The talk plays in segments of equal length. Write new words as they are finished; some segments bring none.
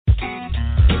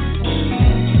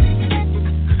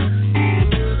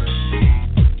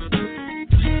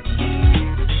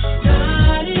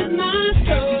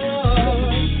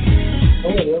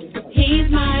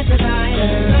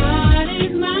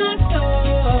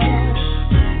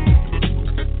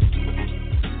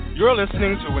You're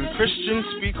listening to When Christians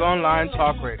Speak Online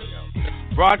Talk Radio,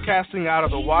 broadcasting out of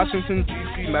the Washington,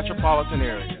 D.C. metropolitan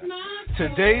area.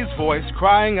 Today's voice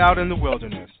crying out in the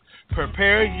wilderness,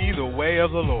 prepare ye the way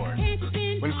of the Lord.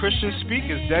 When Christians Speak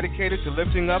is dedicated to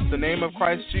lifting up the name of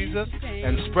Christ Jesus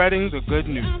and spreading the good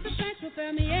news. So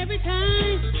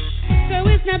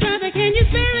it's not, brother, can you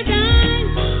spare a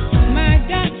dime? My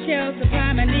God shall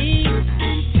supply my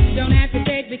needs. Don't have to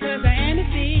beg because I am a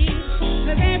seed.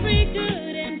 Cause every good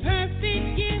and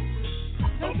perfect gift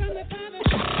comes from the Father.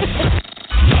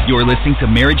 You're listening to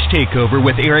Marriage Takeover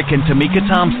with Eric and Temeka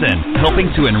Thompson,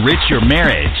 helping to enrich your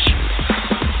marriage.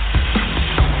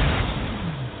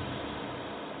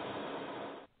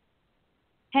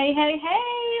 Hey, hey,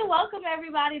 hey. Welcome,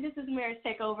 everybody. This is Marriage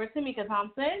Takeover, Temeka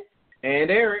Thompson.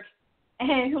 And Eric.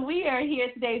 And we are here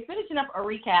today finishing up a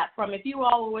recap from if you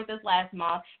all were with us last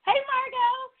month. Hey,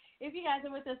 Margo. If you guys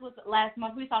are with us last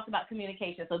month, we talked about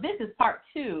communication. So this is part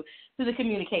 2 to the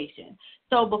communication.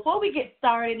 So before we get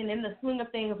started and in the swing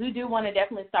of things, we do want to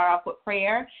definitely start off with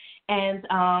prayer. And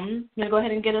I'm going to go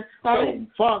ahead and get us started.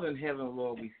 So, Father in heaven,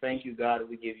 Lord, we thank you, God, and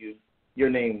we give you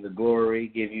your name the glory,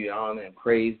 give you honor and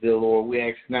praise, dear Lord. We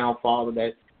ask now, Father,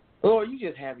 that, Lord, you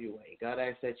just have your way. God, I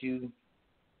ask that you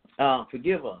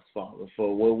forgive us, Father,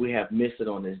 for what we have missed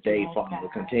on this day, Father.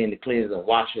 Continue to cleanse and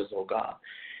wash us, oh God.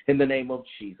 In the name of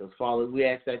Jesus, Father, we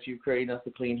ask that you create us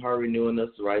a clean heart, renewing us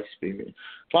the right spirit.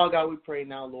 Father God, we pray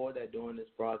now, Lord, that during this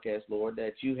broadcast, Lord,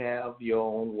 that you have your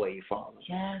own way, Father.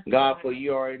 Yes, God, for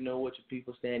you already know what your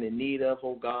people stand in need of,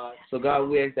 oh God. So, God,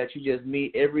 we ask that you just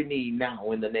meet every need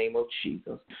now in the name of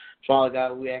Jesus. Father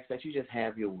God, we ask that you just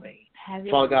have your way.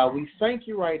 Father God, we thank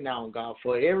you right now, God,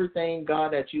 for everything,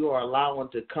 God, that you are allowing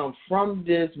to come from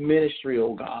this ministry,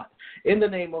 oh God. In the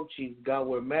name of Jesus, God,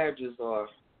 where marriages are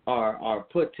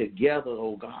put together,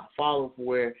 oh God, Father,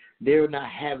 where they're not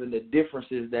having the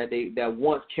differences that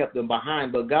once kept them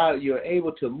behind. But God, you're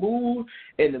able to move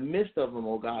in the midst of them,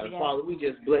 oh God. And Father, we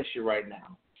just bless you right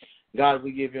now. God,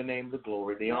 we give your name the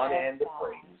glory, the honor, and the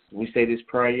praise. We say this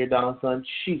prayer in your darling son,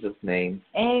 Jesus' name.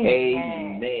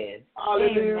 Amen. Amen.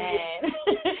 Hallelujah. Amen.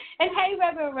 And hey,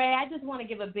 Reverend Ray, I just want to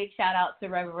give a big shout out to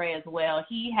Reverend Ray as well.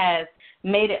 He has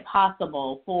made it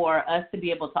possible for us to be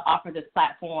able to offer this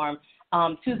platform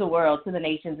to the world, to the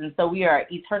nations. And so we are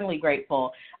eternally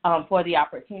grateful for the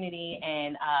opportunity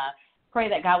and pray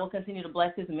that God will continue to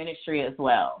bless his ministry as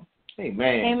well.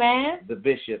 Amen. Amen. The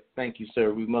bishop, thank you,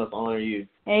 sir. We must honor you.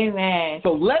 Amen.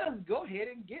 So let us go ahead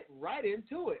and get right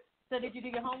into it. So did you do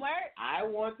your homework? I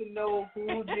want to know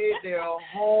who did their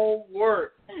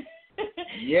homework.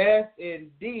 Yes,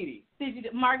 indeedy.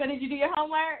 Margo, did you do your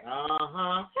homework?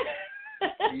 Uh-huh.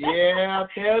 Yeah,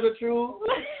 tell the truth.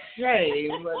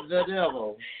 Shame the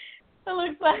devil. It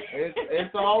looks like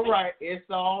it's all right. It's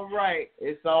all right.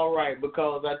 It's all right,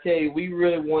 because I tell you, we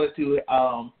really wanted to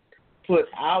put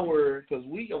our, because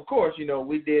we, of course, you know,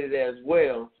 we did it as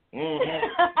well.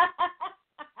 Mm-hmm.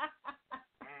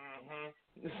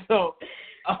 Mm-hmm.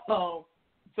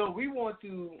 So we want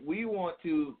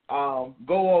to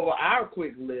go over our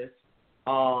quick list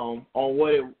on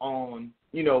what it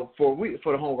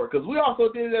for the homework, because we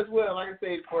also did it as well. Like I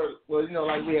said,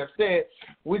 like we have said,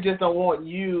 we just don't want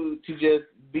you to just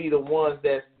be the ones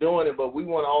that's doing it, but we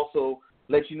want to also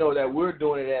let you know that we're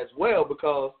doing it as well,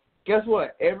 because guess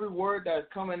what? Every word that's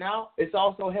coming out, it's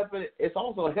also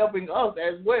helping us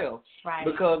as well. Right.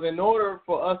 Because in order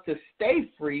for us to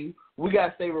stay free, we got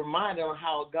to stay reminded on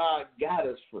how God got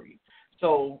us free.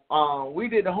 So we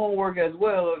did the homework as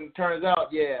well, and it turns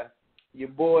out, yeah, your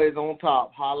boy's on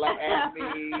top. Holla at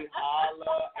me.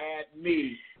 Holla at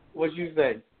me. What you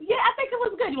say? Yeah, I think it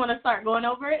was good. You want to start going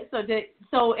over it? So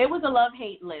it was a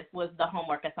love-hate list was the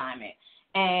homework assignment.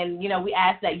 And, we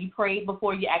asked that you prayed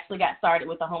before you actually got started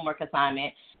with the homework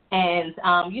assignment. And,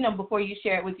 before you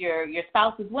share it with your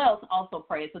spouse as well, to also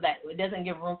pray so that it doesn't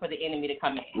give room for the enemy to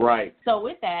come in. Right. So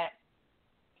with that,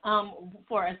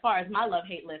 for as far as my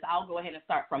love-hate list, I'll go ahead and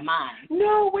start from mine.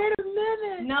 No, wait a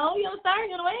minute. No, you don't start?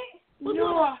 You want to wait?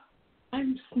 No,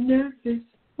 I'm nervous.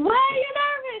 Why are you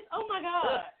nervous? Oh, my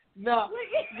God. No,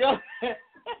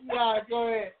 go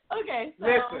ahead. Okay. So,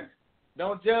 listen,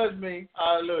 don't judge me.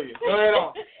 Hallelujah. Go ahead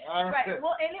on. Right.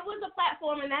 Well, and it was a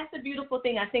platform, and that's the beautiful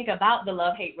thing I think about the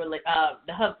love-hate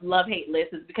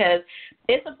list is because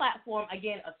it's a platform,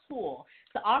 again, a tool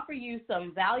to offer you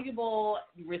some valuable,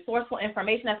 resourceful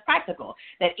information that's practical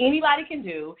that anybody can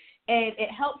do, and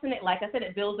it helps in it. Like I said,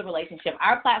 it builds a relationship.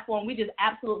 Our platform, we just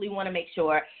absolutely want to make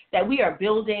sure that we are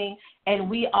building and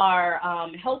we are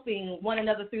helping one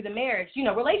another through the marriage,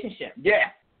 relationship.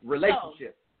 Yeah,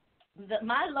 relationship. So,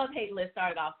 my love-hate list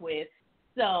started off with,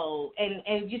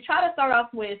 and you try to start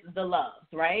off with the loves,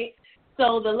 right?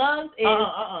 So the love is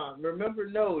Remember,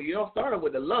 no, you don't start it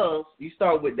with the love. You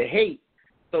start with the hate.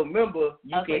 So remember,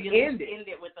 you can end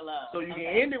it with the love. So you can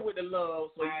end it with the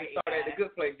love. So you can start at the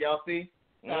good place. Y'all see?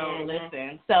 So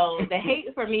listen. So the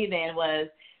hate for me then was.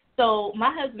 So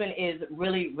my husband is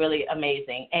really, really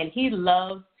amazing, and he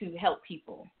loves to help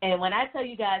people. And when I tell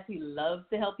you guys he loves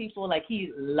to help people, like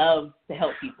he loves to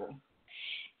help people.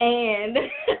 And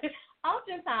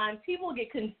oftentimes people get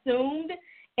consumed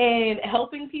in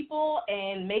helping people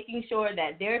and making sure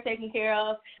that they're taken care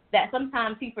of, that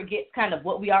sometimes he forgets kind of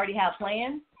what we already have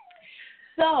planned.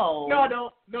 So No, I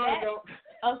don't.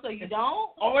 Oh, so you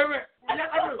don't? Oh, wait a minute.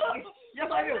 Yes, I do. Yes,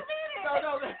 I do.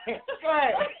 No.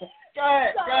 Go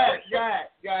ahead.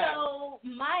 So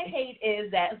my hate is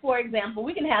that, for example,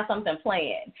 we can have something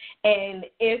planned, and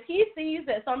if he sees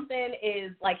that something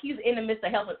is like he's in the midst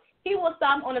of helping, he will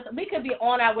stop on us. We could be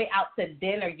on our way out to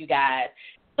dinner, you guys.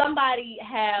 Somebody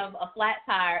have a flat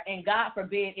tire, and God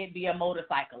forbid it be a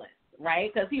motorcyclist,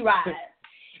 right? Because he rides.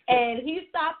 And he's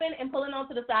stopping and pulling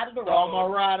onto the side of the road. All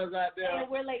my riders out there. And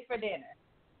we're late for dinner,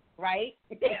 right?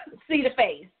 See the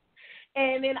face.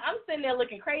 And then I'm sitting there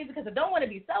looking crazy because I don't want to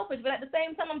be selfish, but at the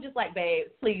same time, I'm just like, babe,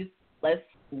 please,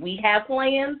 we have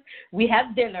plans. We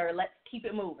have dinner. Let's keep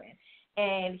it moving.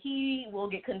 And he will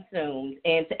get consumed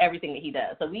into everything that he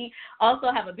does. So we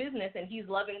also have a business, and he's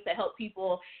loving to help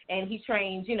people, and he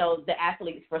trains, the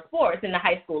athletes for sports in the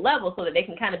high school level so that they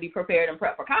can kind of be prepared and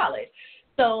prep for college.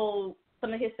 So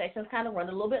some of his sessions kind of run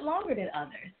a little bit longer than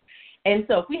others. And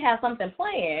so if we have something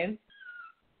planned,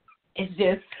 it's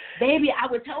just, baby, I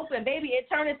was hoping, baby, it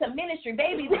turned into ministry,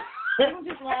 baby. I'm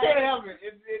just like,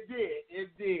 it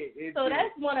did. So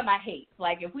that's one of my hates.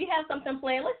 Like, if we have something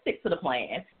planned, let's stick to the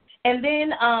plan. And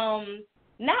then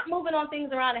not moving on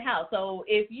things around the house. So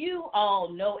if you all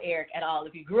know Eric at all,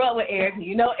 if you grew up with Eric,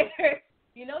 you know Eric,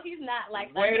 he's not like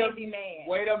a handy man.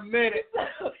 Wait a minute.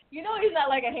 He's not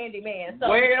like a handy man. So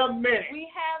wait a minute. We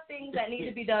have things that need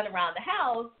to be done around the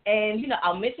house, and,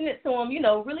 I'll mention it to him,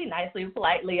 really nicely,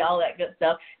 politely, all that good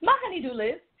stuff. My honey-do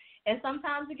list, and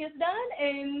sometimes it gets done,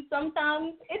 and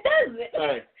sometimes it doesn't.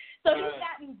 Right. So he's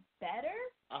gotten better.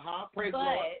 Praise but,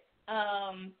 Lord.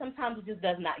 Sometimes it just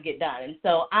does not get done. And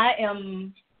so I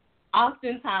am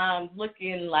oftentimes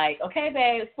looking like, okay,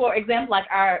 babe, for example,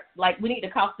 we need to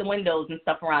caulk the windows and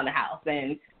stuff around the house.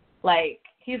 And,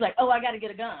 he's like, oh, I got to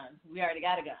get a gun. We already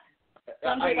got a gun. So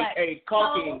a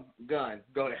caulking gun.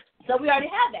 Go ahead. So we already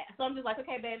have that. So I'm just like,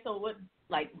 okay, babe, so what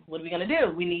are we going to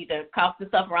do? We need to caulk the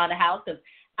stuff around the house because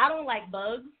I don't like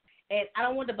bugs, and I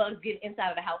don't want the bugs getting inside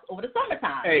of the house over the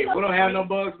summertime. Hey, we don't have no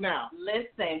bugs now.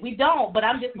 Listen, we don't, but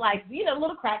I'm just like,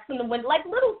 little cracks in the window, like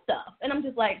little stuff. And I'm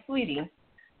just like, sweetie,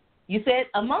 you said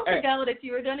a month ago that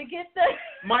you were going to get the...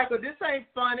 Michael, this ain't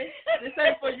funny. This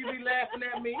ain't for you to be laughing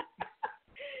at me.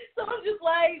 So I'm just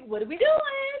like, what are we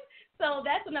doing? So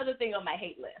that's another thing on my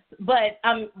hate list. But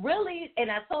I'm really,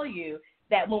 and I told you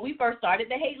that when we first started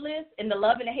the hate list and the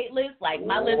love and the hate list, my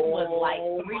list was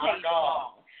 3 pages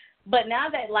long. But now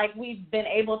that we've been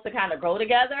able to kind of grow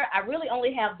together, I really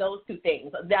only have those 2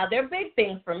 things. Now they're big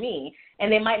things for me, and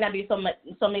they might not be so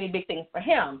many big things for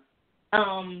him.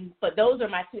 But those are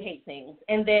my 2 hate things.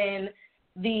 And then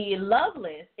the love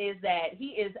list is that he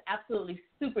is absolutely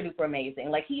super duper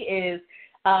amazing. He is.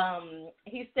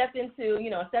 He stepped into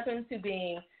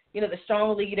being, the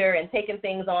strong leader and taking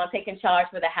things on, taking charge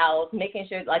for the house, making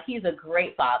sure, he's a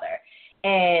great father.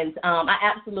 And I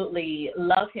absolutely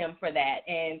love him for that.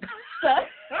 And so,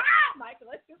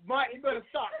 Michael, you better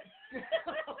stop.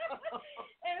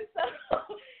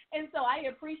 And so I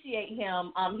appreciate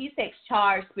him. He takes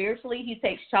charge spiritually. He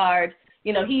takes charge.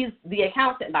 He's the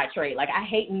accountant by trade. I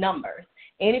hate numbers.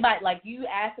 Anybody, you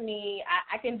ask me,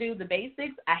 I can do the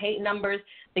basics. I hate numbers,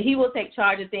 but he will take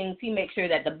charge of things. He makes sure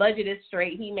that the budget is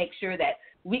straight. He makes sure that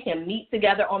we can meet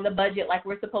together on the budget like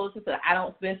we're supposed to, so that I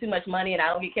don't spend too much money and I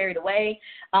don't get carried away.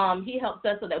 He helps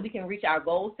us so that we can reach our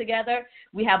goals together.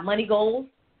 We have money goals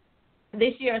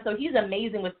this year, and so he's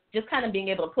amazing with just kind of being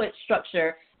able to put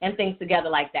structure and things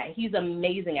together like that. He's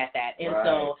amazing at that, and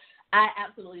so I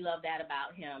absolutely love that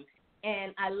about him.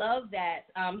 And I love that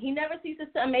he never ceases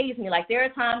to amaze me. There are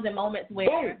times and moments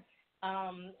where I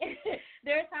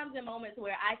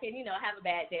can, have a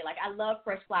bad day. I love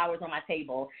fresh flowers on my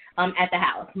table at the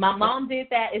house. My mom did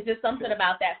that. It's just something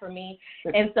about that for me.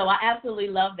 And so I absolutely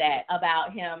love that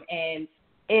about him. And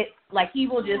it's he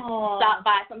will just stop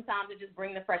by sometimes and just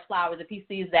bring the fresh flowers if he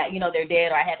sees that, they're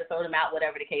dead or I had to throw them out,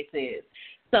 whatever the case is.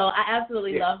 So I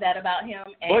absolutely love that about him.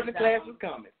 And budget class is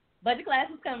coming. Budget class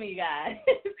is coming, you guys.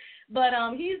 But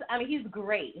he's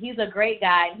great. He's a great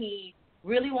guy, and he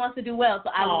really wants to do well. So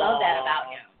I love that about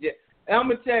him. Yeah, and I'm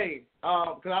gonna tell you,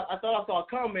 because I thought I saw a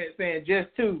comment saying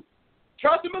just two.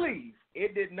 Trust and believe.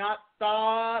 It did not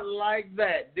start like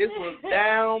that. This was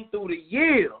down through the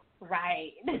years.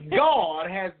 Right. God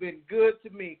has been good to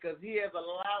me because he has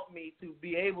allowed me to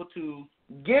be able to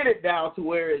get it down to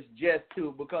where it's just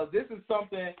two, because this is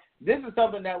something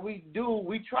that we do.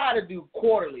 We try to do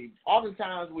quarterly.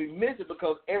 Oftentimes we miss it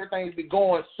because everything's been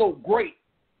going so great.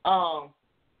 And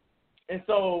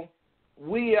so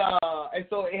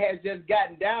it has just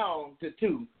gotten down to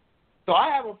two. So I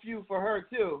have a few for her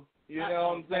too. You know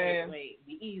what I'm saying? Wait,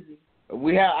 be easy.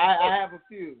 I have a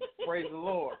few. Praise the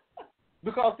Lord.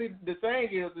 Because see, the thing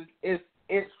is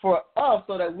it's for us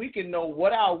so that we can know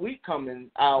what our weak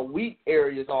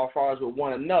areas are as far as with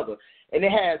one another. And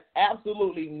it has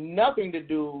absolutely nothing to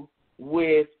do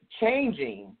with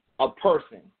changing a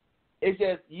person. It's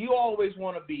just you always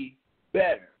want to be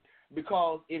better.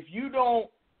 Because if your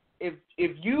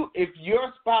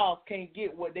spouse can't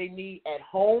get what they need at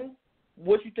home,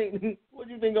 what you think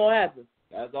gonna happen?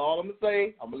 That's all I'm gonna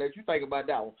say. I'm gonna let you think about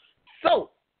that one.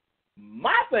 So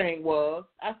my thing was,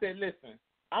 I said, listen,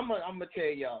 I'm gonna tell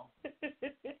y'all.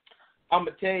 I'm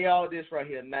gonna tell y'all this right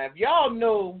here. Now, if y'all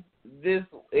know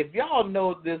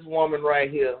this woman right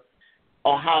here,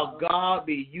 or how God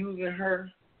be using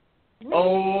her, really?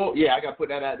 Oh yeah, I gotta put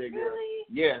that out there, girl. Really?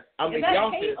 Yes. Is that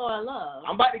a hate or a love?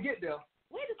 I'm about to get there.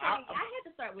 Wait a second. I had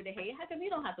to start with the hate. How come you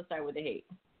don't have to start with the hate?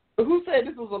 Who said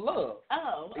this was a love?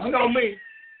 Oh, okay. You know me.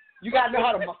 You got to know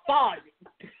how to massage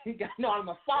it. You got to know how to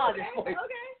massage it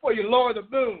for you lower the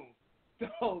boom.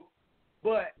 So,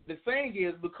 but the thing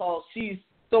is, because she's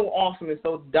so awesome and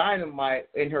so dynamite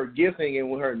in her gifting and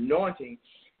with her anointing,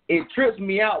 it trips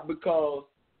me out because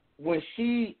when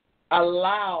she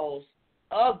allows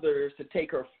others to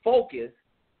take her focus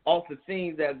off the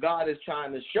things that God is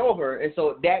trying to show her, and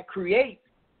so that creates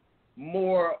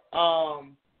more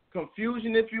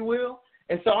confusion, if you will.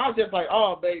 And so I was just like,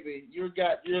 oh baby,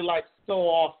 you're like so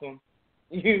awesome.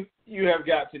 You have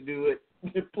got to do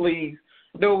it. Please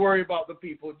don't worry about the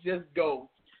people. Just go.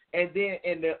 And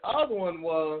the other one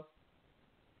was,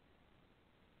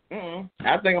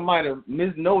 I think I might have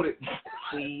misnoted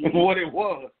what it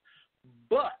was,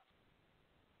 but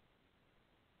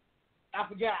I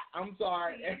forgot. I'm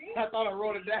sorry. I thought I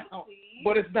wrote it down,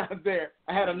 but it's not there.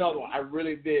 I had another one. I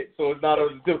really did, so it's not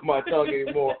on the tip of my tongue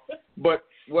anymore. But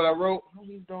what I wrote,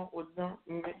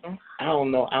 I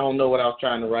don't know. I don't know what I was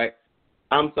trying to write.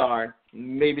 I'm sorry.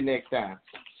 Maybe next time.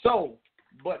 So,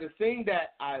 but the thing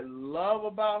that I love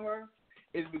about her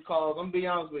is because I'm gonna be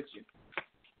honest with you.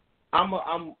 I'm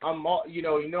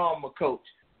a coach.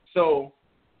 So,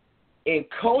 in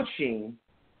coaching,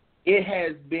 it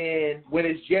has been, when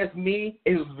it's just me,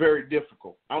 it was very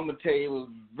difficult. I'm going to tell you, it was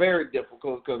very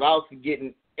difficult because I was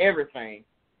forgetting everything.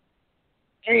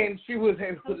 And she was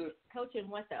able to. Coaching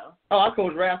what, though? Oh, I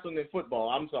coach wrestling and football.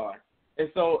 I'm sorry.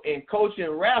 And so in coaching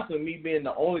wrestling, me being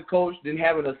the only coach, didn't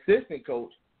have an assistant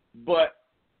coach, but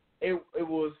it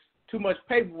was too much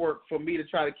paperwork for me to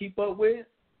try to keep up with.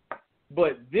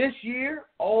 But this year,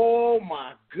 oh,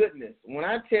 my goodness. When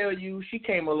I tell you, she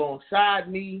came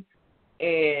alongside me,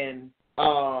 and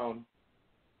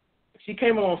she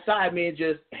came alongside me and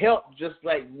just helped, just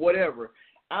like whatever.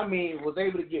 I mean, was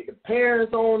able to get the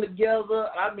parents on together.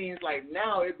 I mean, it's like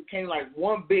now it became like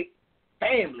one big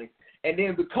family. And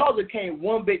then because it became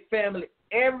one big family,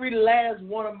 every last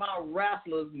one of my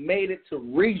wrestlers made it to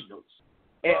regionals.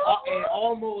 And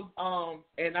almost,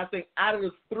 and I think out of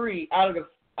the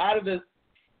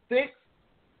six,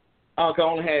 I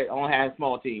only had a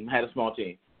small team.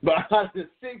 But out of the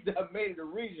six that made it to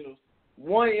regionals,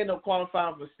 one ended up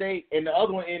qualifying for state, and the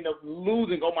other one ended up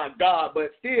losing. Oh, my God.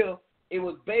 But still, it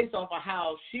was based off of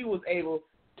how she was able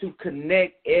to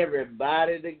connect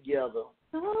everybody together.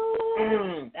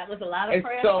 That was a lot of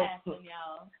prayer fasting,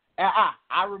 y'all.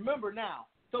 I remember now.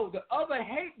 So the other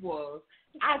hate was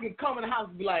I could come in the house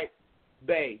and be like,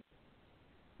 babe,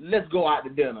 let's go out to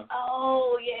dinner.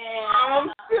 Oh, yeah. I'm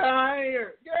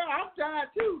tired. Girl, I'm tired,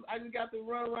 too. I just got to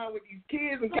run around with these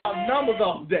kids and count numbers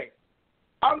all day.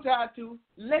 I'm tired, too.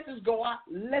 Let's just go out.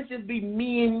 Let's just be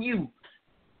me and you.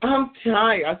 I'm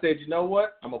tired. I said, you know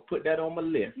what? I'm going to put that on my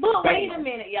list. But wait a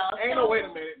minute, y'all. Ain't no wait a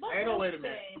minute.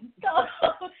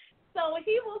 So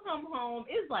he will come home.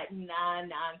 It's like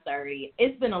 9:30.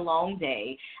 It's been a long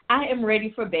day. I am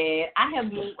ready for bed. I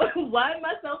have wind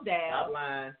myself down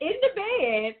in the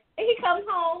bed, and he comes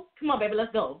home. Come on, baby,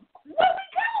 let's go. Where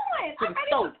we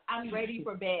going? I'm ready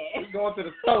for bed. We're going to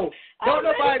the stove. Don't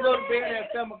nobody go to bed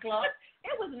at 7 o'clock.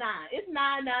 It was 9. It's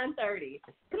 9:30.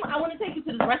 Come on, I want to take you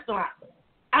to the restaurant.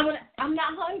 I'm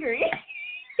not hungry.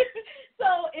 So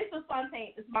it's a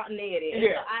spontaneity.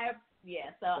 Yeah.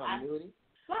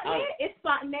 It's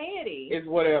spontaneity. It's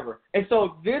whatever. And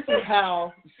so this is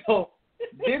how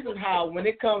when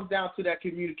it comes down to that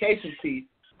communication piece,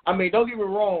 I mean, don't get me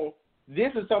wrong,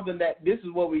 this is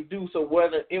what we do. So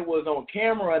whether it was on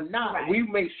camera or not, right. we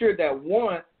make sure that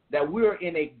we're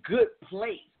in a good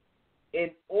place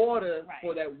in order right.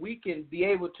 for that we can be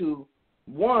able to,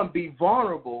 one, be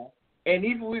vulnerable, and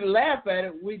even we laugh at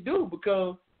it, we do,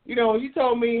 because, you know, you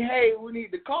told me, hey, we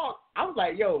need to call. I was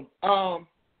like, yo,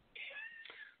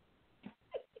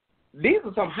 these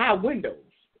are some high windows.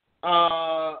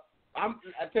 I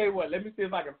tell you what, let me see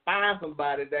if I can find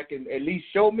somebody that can at least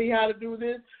show me how to do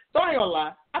this. So I ain't gonna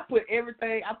lie, I put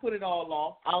it all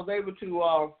off. I was able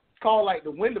to call like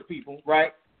the window people,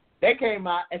 right? They came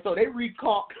out, and so they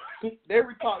recaulked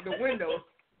the windows.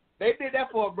 They did that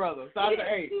for a brother. So I said,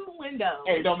 hey, 2 windows.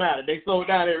 Hey, don't matter. They slowed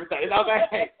down everything. I was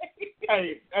like,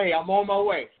 hey, I'm on my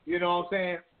way. You know what I'm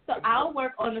saying? So I'll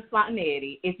work on the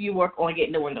spontaneity if you work on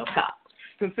getting the windows caulked.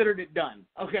 Considered it done.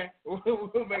 Okay, we'll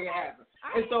make it happen.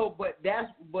 And so, but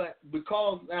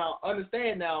because now,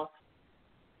 understand now,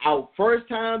 our first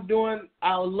time doing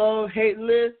our love-hate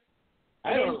list,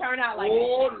 it didn't turn out like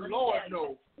oh, that. Lord,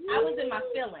 no. I was in my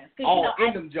feelings.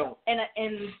 Them jokes. And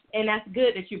that's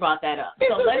good that you brought that up.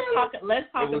 So let's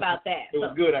talk about that. It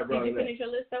was good I brought it up. Did you finish your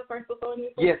list though first before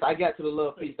you? Yes, I got to the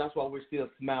love piece. That's why we're still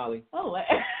smiling. Oh,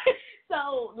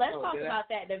 so let's talk about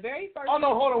that. The very first. Oh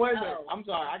no, hold on, wait a minute. I'm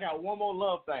sorry. I got one more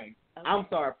love thing. Okay. I'm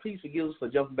sorry. Please forgive us for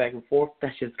jumping back and forth.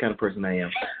 That's just the kind of person I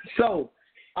am. So,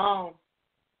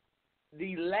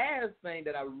 the last thing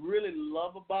that I really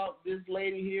love about this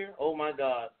lady here. Oh my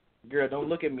God. Girl, don't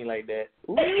look at me like that.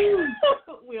 We're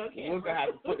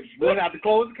gonna have to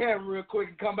close the camera real quick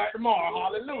and come back tomorrow.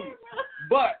 Hallelujah.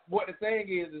 But what the thing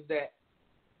is that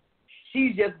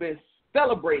she's just been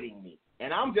celebrating me,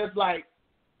 and I'm just like,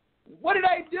 what did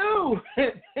I do?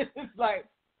 It's like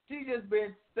she's just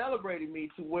been celebrating me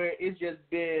to where it's just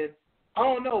been, I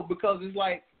don't know, because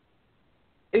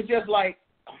it's just like,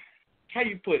 how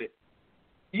you put it?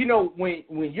 You know,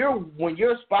 when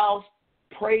your spouse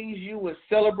praise you and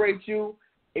celebrate you,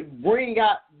 it bring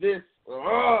out this,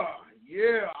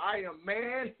 yeah, I am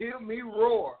man, hear me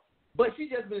roar. But she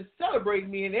just been celebrating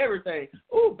me and everything.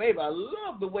 Oh, babe, I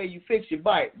love the way you fix your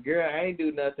bike. Girl, I ain't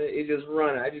do nothing. It's just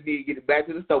running. I just need to get it back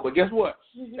to the store. But guess what?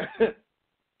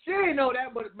 She ain't know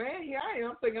that, but man, here I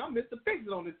am thinking I'm Mr.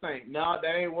 Fix-It on this thing. No,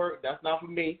 that ain't work. That's not for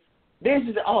me. Then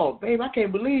she said, oh, babe, I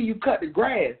can't believe you cut the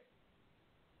grass.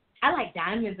 I like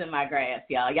diamonds in my grass,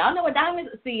 y'all. Y'all know what diamonds?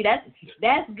 See, that's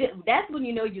good. That's when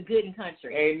you know you're good in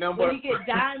country. Ain't number. When you get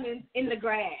diamonds in the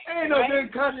grass. Ain't no good in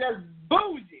country. That's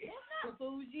bougie. That's not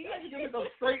bougie. You get those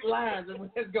straight lines and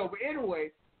let's go. But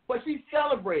anyway, but she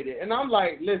celebrated, and I'm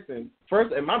like, listen.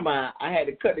 First, in my mind, I had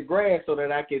to cut the grass so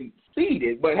that I can seed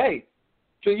it. But hey,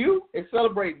 to you, it's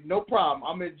celebrating, no problem.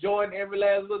 I'm enjoying every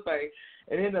last little thing,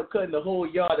 and ended up cutting the whole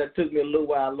yard. That took me a little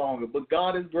while longer. But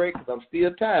God is great because I'm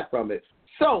still tired from it.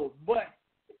 So, but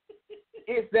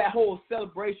it's that whole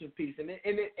celebration piece, and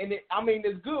it, I mean,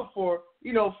 it's good for,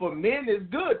 you know, for men. It's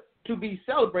good to be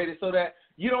celebrated so that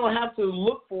you don't have to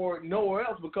look for it nowhere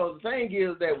else. Because the thing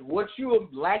is that what you are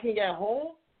lacking at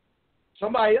home,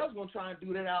 somebody else gonna try and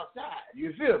do that outside.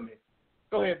 You feel me?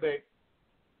 Go ahead, babe.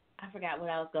 I forgot what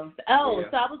I was gonna say. Oh, yeah.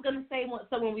 So I was gonna say,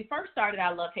 so when we first started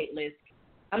our love-hate list,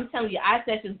 I'm telling you, our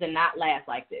sessions did not last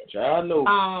like this. I know.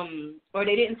 Or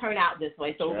they didn't turn out this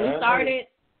way. So when we I started,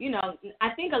 you know, I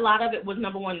think a lot of it was,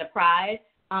 number one, the pride.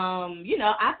 You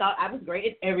know, I thought I was great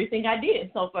at everything I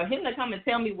did. So for him to come and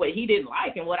tell me what he didn't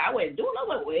like and what I wasn't doing, I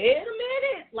was like, wait a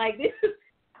minute. Like, this is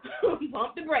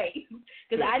pump the brakes.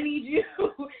 Because I need you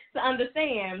to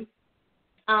understand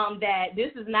that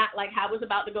this is not like how it's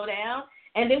about to go down.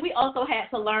 And then we also had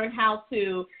to learn how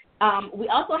to,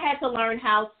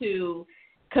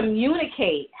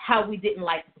 communicate how we didn't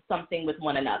like something with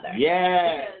one another.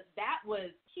 Yeah. Because that was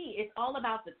key. It's all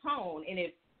about the tone. And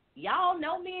if y'all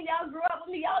know me and y'all grew up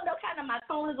with me, y'all know kind of my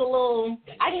tone is a little,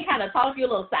 I can kind of talk to you a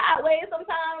little sideways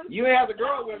sometimes. You ain't have to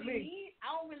grow up with me.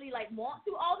 I don't really like want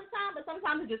to all the time, but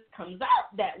sometimes it just comes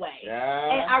out that way. Yeah.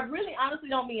 And I really honestly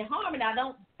don't mean harm, and I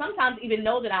don't sometimes even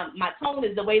know that my tone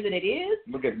is the way that it is.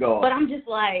 Look at God. But I'm just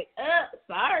like,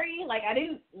 sorry. Like, I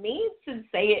didn't mean to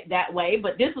say it that way,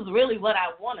 but this is really what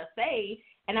I want to say,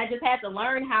 and I just had to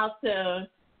learn how to,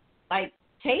 like,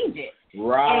 change it.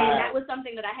 Right. And that was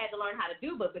something that I had to learn how to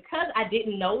do, but because I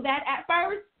didn't know that at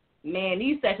first, man,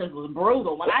 these sessions was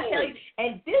brutal. When I tell you,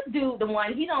 and this dude, the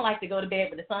one, he don't like to go to bed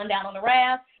with the sun down on the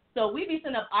raft, so we be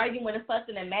sitting up arguing and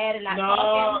fussing and mad and not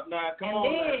talking. Come and on.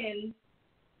 And then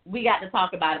we got to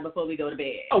talk about it before we go to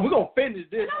bed. Oh, we're going to finish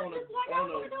this on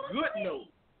a good note.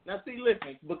 Now, see,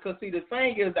 listen, because see, the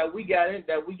thing is that we got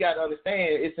to understand.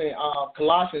 It's in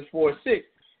Colossians 4:6.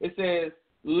 It says,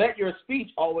 "Let your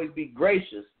speech always be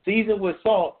gracious, seasoned with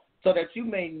salt, so that you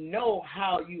may know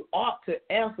how you ought to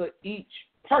answer each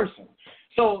person."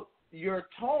 So your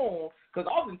tone, because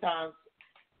oftentimes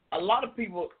a lot of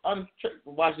people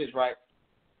watch this, right?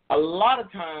 A lot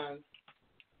of times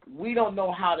we don't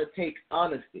know how to take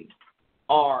honesty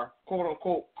or quote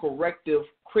unquote corrective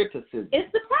criticism.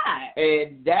 It's the pride.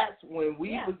 And that's when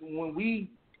we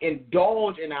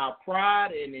indulge in our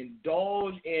pride and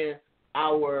indulge in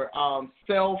our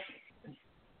self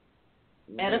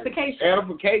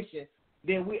edification,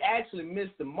 then we actually miss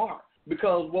the mark.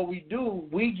 Because what we do,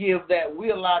 we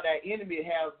allow that enemy to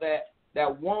have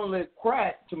that one little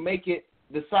crack to make it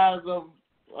the size of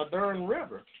a darn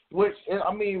river, which,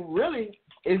 I mean, really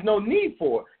is no need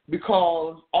for it,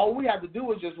 because all we have to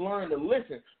do is just learn to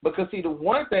listen. Because, see, the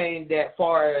one thing that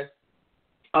far as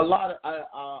a lot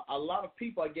of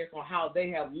people, I guess, on how they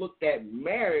have looked at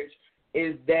marriage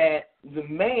is that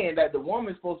the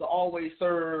woman's supposed to always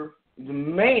serve the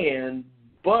man,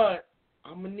 but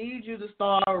I'm going to need you to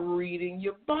start reading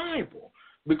your Bible.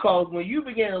 Because when you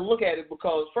begin to look at it,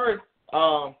 because first,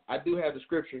 I do have the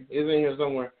scripture. It's in here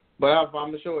somewhere, but I'm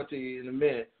going to show it to you in a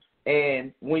minute.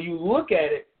 And when you look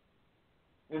at it,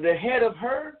 the head of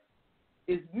her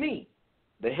is me.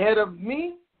 The head of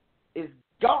me is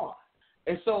God.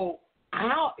 And so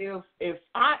how if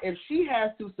she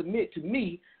has to submit to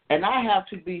me and I have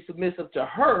to be submissive to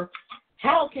her,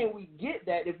 how can we get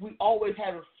that if we always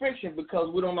have a friction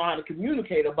because we don't know how to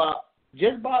communicate about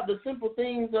the simple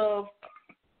things of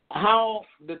how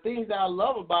the things that I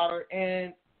love about her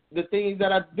and the things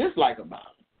that I dislike about her.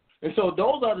 And so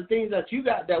those are the things that you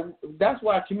got. That's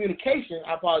why communication,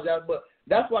 I apologize, but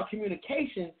that's why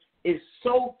communication is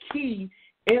so key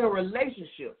in a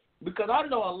relationship. Because I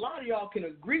know a lot of y'all can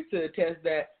agree to the test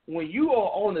that when you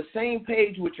are on the same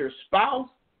page with your spouse,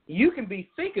 you can be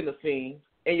thinking of things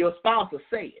and your spouse will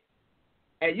say it.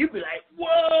 And you be like,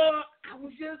 "What? I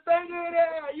was just thinking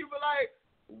that." You be like,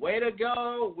 "Way to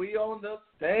go. We on the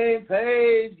same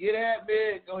page. Get at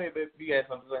me." Go ahead, baby. You got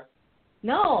something to say?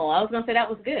 No, I was going to say that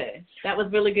was good. That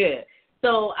was really good.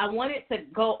 So I wanted to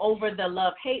go over the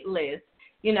love-hate list,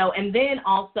 and then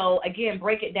also, again,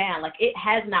 break it down. Like, it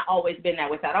has not always been that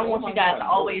way. So I don't want you guys to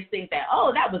always think that,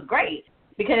 oh, that was great,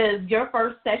 because your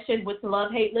first session with the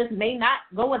love-hate list may not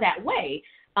go that way.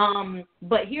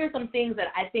 But here's some things that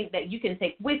I think that you can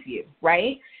take with you,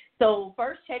 right? So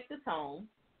first, check the tone.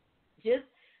 Just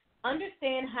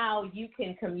understand how you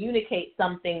can communicate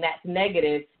something that's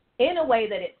negative in a way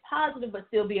that it's positive but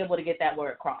still be able to get that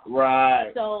word across.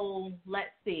 Right. So let's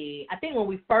see. I think when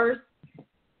we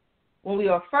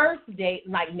were first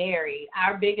married,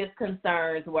 our biggest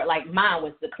concerns were, like, mine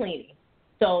was the cleaning.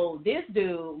 So this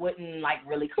dude wouldn't,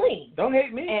 really clean. Don't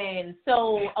hate me. And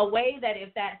so a way that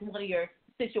if that's one of your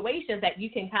situations that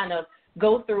you can kind of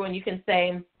go through and you can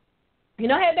say, hey,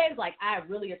 babes, I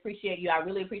really appreciate you. I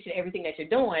really appreciate everything that you're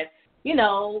doing.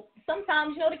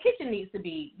 Sometimes, the kitchen needs to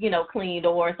be, cleaned,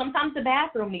 or sometimes the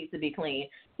bathroom needs to be cleaned.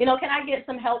 Can I get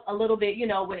some help a little bit,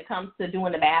 when it comes to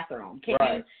doing the bathroom?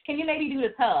 Can you maybe do the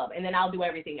tub, and then I'll do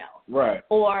everything else? Right.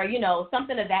 Or,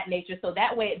 something of that nature, so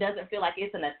that way it doesn't feel like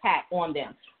it's an attack on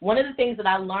them. One of the things that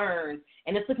I learned,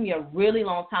 and it took me a really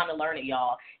long time to learn it,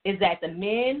 y'all, is that the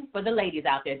men, for the ladies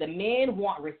out there, the men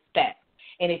want respect.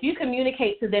 And if you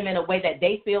communicate to them in a way that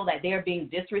they feel that they're being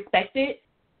disrespected,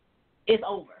 it's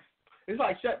over. It's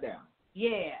like shutdown.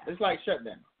 Yeah. It's like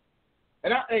shutdown.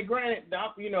 And granted,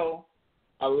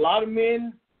 a lot of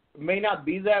men may not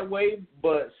be that way,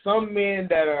 but some men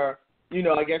that are,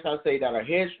 I guess I'll say that are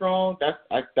headstrong,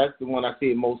 that's the one I see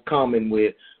it most common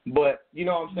with. But,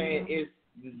 what I'm saying, is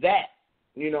that,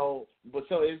 but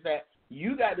so it's that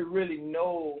you got to really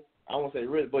know, I won't say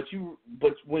really, but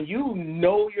when you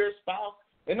know your spouse,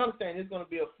 and understand it's going to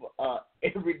be a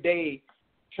everyday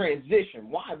transition.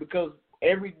 Why? Because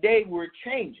every day we're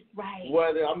changing. Right.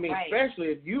 Especially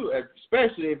if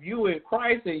you in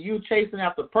Christ and you chasing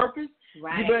after purpose,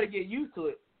 right, you better get used to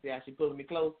it. Yeah, she pulling me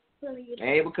close.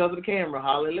 Ain't because of the camera.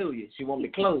 Hallelujah. She want me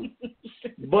close.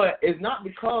 But it's not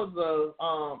because of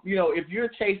if you're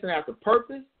chasing after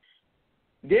purpose,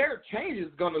 their change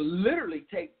is going to literally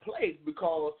take place,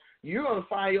 because you're going to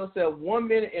find yourself 1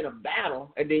 minute in a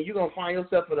battle, and then you're going to find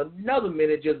yourself in another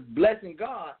minute just blessing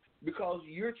God, because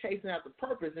you're chasing after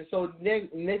purpose. And so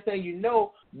next thing you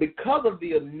know, because of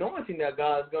the anointing that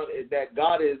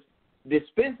God is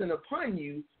dispensing upon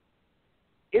you,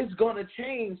 it's going to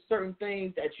change certain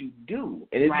things that you do,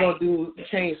 and it's going to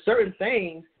change certain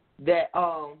things that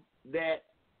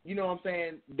you know what I'm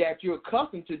saying, that you're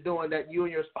accustomed to doing, that you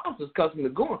and your spouse is accustomed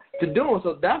to doing.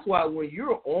 So that's why when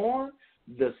you're on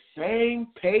the same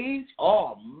page,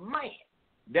 oh, man,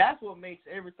 that's what makes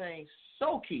everything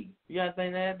so key. You got to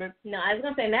say that, baby? No, I was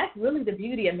going to say, that's really the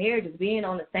beauty of marriage, is being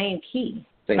on the same key.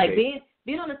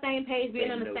 Being on the same page,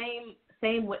 being on the same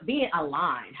being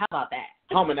aligned. How about that?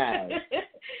 Harmonized.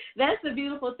 That's the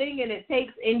beautiful thing,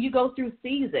 and you go through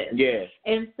seasons. Yes.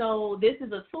 And so this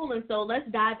is a tool, and so let's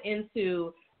dive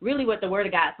into really what the Word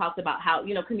of God talks about, how,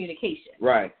 communication.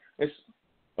 Right.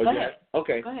 Go ahead.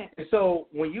 Okay. Go ahead. And so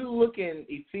when you look in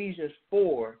Ephesians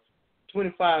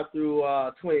 4:25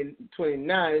 through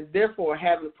 29, therefore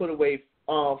having put away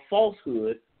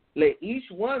falsehood, let each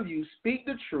one of you speak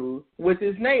the truth with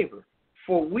his neighbor.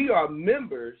 For we are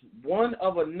members one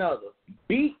of another.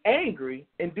 Be angry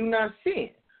and do not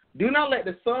sin. Do not let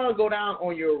the sun go down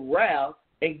on your wrath,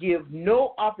 and give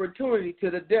no opportunity to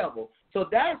the devil. So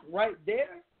that's right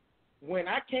there. When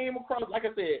I came across, like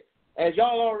I said, as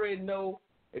y'all already know,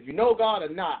 if you know God or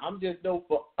not, I'm just know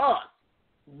for us,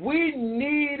 we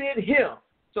needed him.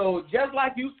 So just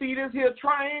like you see this here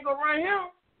triangle right here,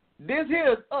 this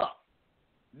here is us.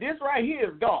 This right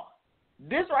here is God.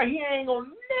 This right here ain't going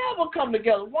to never come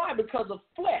together. Why? Because of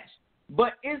flesh.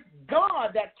 But it's God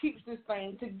that keeps this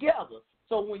thing together.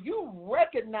 So when you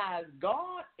recognize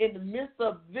God in the midst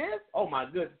of this, oh, my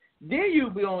goodness, then you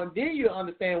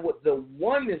understand what the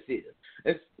oneness is.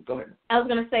 Go ahead. I was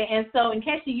going to say, and so, and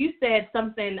Keshi, you said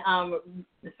something,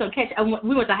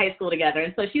 we went to high school together,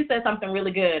 and so she said something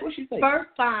really good. What'd she say? First,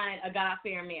 find a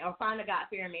God-fearing man, or find a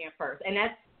God-fearing man first. And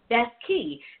that's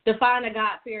key, to find a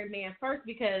God-fearing man first,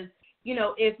 because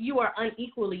if you are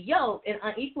unequally yoked, and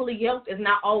unequally yoked is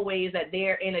not always that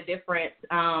they're in a different,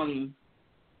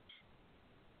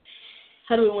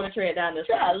 how do we want to tread down this?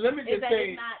 Yeah, let me just say,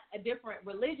 it's not a different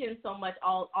religion so much,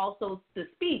 also to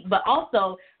speak, but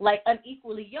also like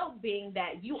unequally yoked being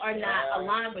that you are not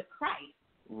aligned with Christ.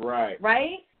 Right.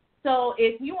 Right? So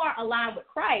if you aren't aligned with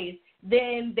Christ,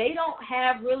 then they don't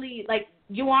have really, like,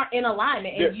 you aren't in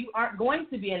alignment, and you aren't going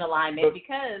to be in alignment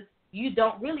because you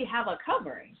don't really have a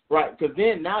covering. Right, because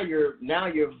then now your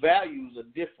values are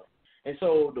different. And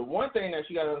so the one thing that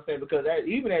you got to understand, because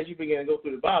even as you begin to go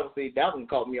through the Bible, see, that one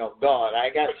caught me off guard. I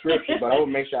got scripture, but I want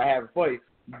to make sure I have it for you.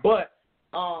 But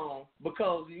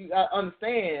because you got to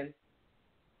understand,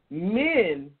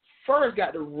 men first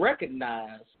got to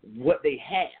recognize what they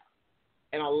have.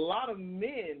 And a lot of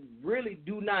men really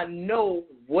do not know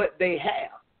what they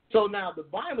have. So now the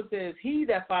Bible says, he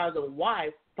that finds a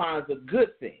wife finds a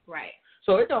good thing. Right.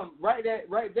 So it don't right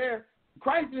there.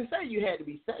 Christ didn't say you had to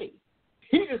be saved.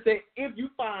 He just said, if you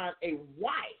find a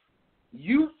wife,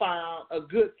 you found a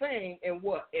good thing, and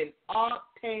what? And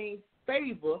obtain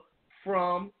favor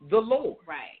from the Lord.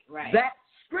 Right. That's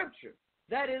scripture.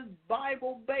 That is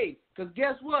Bible-based. Because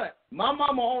guess what? My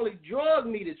mama only drugged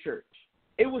me to church.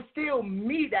 It was still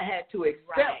me that had to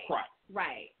accept Christ.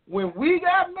 Right. When we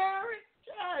got married,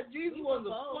 God, Jesus was the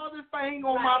farthest thing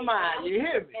on my mind. You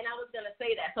hear me? And I was going to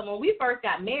say that. So when we first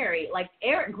got married, like,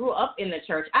 Eric grew up in the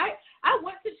church. I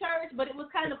went to church, but it was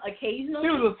kind of occasional. She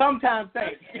was a sometimes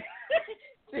thing.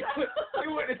 She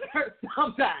went to church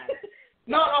sometimes.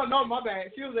 No, my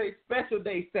bad. She was a special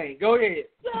day saint. Go ahead.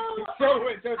 So I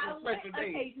went to church on special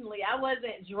days. Occasionally. I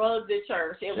wasn't drugged to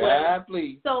church. It was.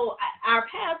 Please. So our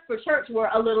paths for church were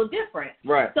a little different.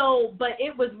 Right. So, but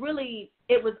it was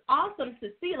awesome to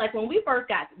see. Like, when we first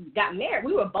got married,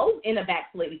 we were both in a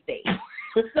backslidden state.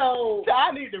 So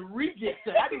I need to re-get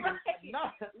to. I need to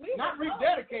not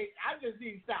rededicate. I just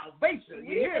need salvation.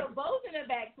 We were both in a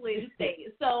backslidden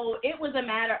state. So it was a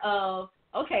matter of,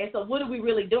 okay, so what are we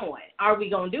really doing? Are we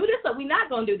going to do this, or are we not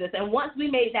going to do this? And once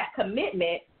we made that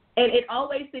commitment, and it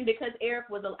always seemed, because Eric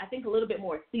was, I think, a little bit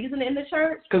more seasoned in the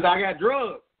church. Because I got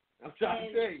drugged. I'm trying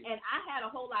to tell you. And I had a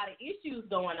whole lot of issues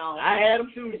going on. I had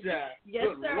them too, John. Yes,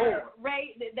 Good sir. Lord.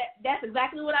 Right. That's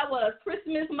exactly what I was.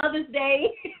 Christmas, Mother's Day,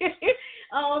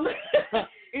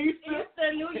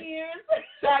 Easter, New Year's.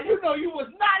 Child, you know you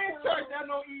was not in church. I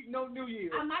don't eat no New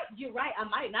Year's. You're right. I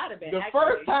might not have been. The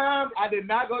first time I did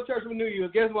not go to church for New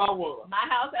Year's, guess where I was? My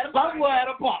house at a party. Somewhere at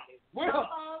a party.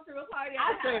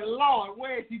 I said, Lord,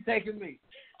 where is she taking me?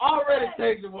 Already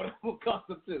taking what I'm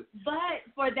accustomed to. But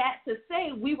for that to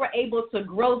say, we were able to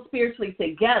grow spiritually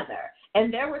together.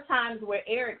 And there were times where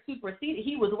Eric superseded.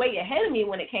 He was way ahead of me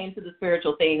when it came to the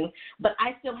spiritual things, but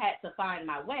I still had to find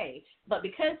my way. But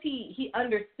because he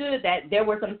understood that there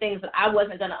were some things that I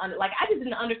wasn't going to I just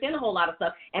didn't understand a whole lot of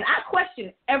stuff, and I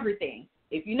questioned everything.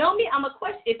 If you know me, I'm a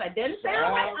question. If I didn't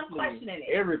sound right, I'm questioning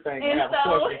it. Everything I have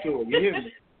a question to it. You hear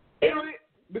me?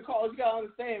 because you gotta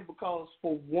understand, because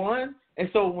for one, and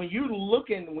so when you look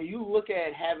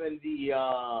at having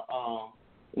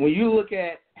when you look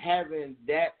at having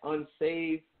that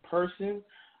unsaved person,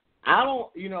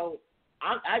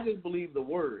 I just believe the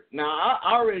word. Now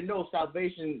I already know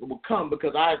salvation will come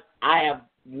because I have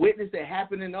witnessed it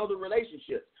happen in other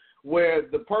relationships where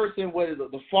the person, whether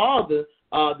the father,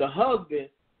 the husband,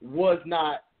 was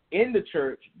not in the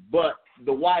church, but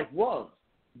the wife was.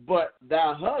 But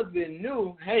the husband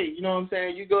knew, hey, you know what I'm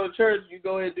saying, you go to church, you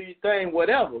go ahead and do your thing,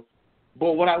 whatever.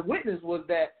 But what I witnessed was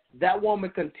that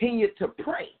woman continued to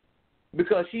pray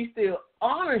because she still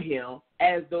honored him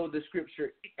as though the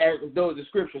scripture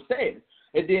said.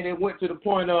 And then it went to the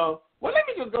point of, well, let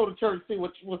me just go to church and see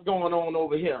what's going on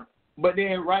over here. But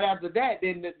then right after that,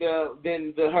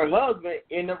 her husband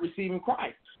ended up receiving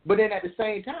Christ. But then at the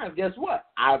same time, guess what?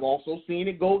 I've also seen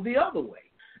it go the other way.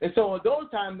 And so at those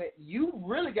times, you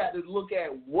really got to look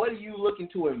at what are you looking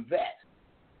to invest.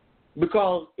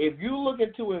 Because if you're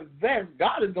looking to invest,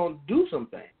 God is going to do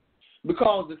something.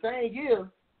 Because the thing is,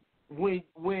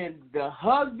 when the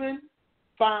husband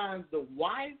finds the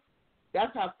wife,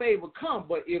 that's how favor comes.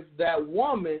 But if that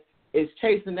woman is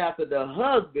chasing after the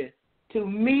husband, to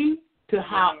me, to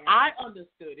how I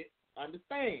understood it,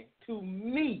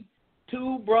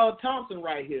 to Brother Thompson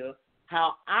right here,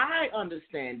 how I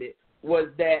understand it was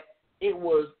that it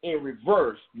was in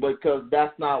reverse because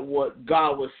that's not what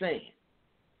God was saying.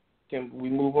 Can we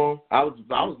move on? I was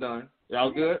done.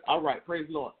 Y'all good? All right. Praise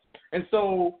the Lord. And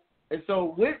so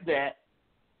with that,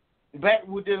 back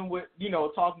we're dealing with,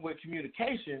 talking with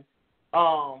communication,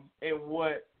 and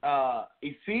what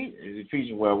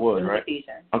Ephesians where it was, right?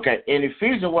 Ephesians. Okay. In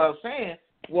Ephesians, what I was saying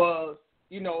was,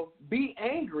 be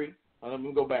angry. Let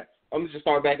me go back. I'm just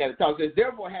start back at the top. It says,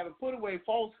 therefore, having put away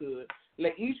falsehood,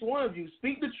 let each one of you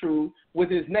speak the truth with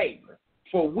his neighbor,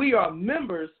 for we are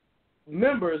members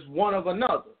one of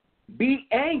another. Be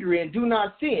angry and do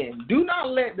not sin. Do not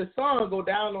let the sun go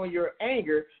down on your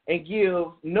anger and give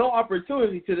no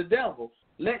opportunity to the devil.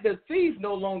 Let the thief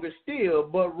no longer steal,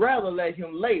 but rather let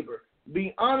him labor.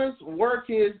 Be honest, work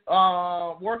his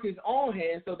own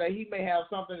hand so that he may have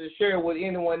something to share with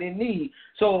anyone in need.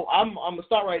 So I'm gonna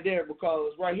start right there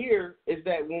because right here is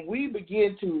that when we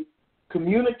begin to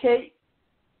communicate,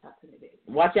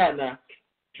 watch out now.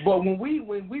 But when we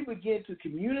begin to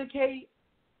communicate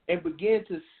and begin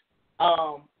to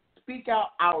speak out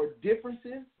our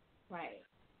differences, right?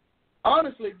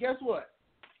 Honestly, guess what?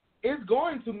 It's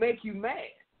going to make you mad.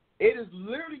 It is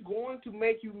literally going to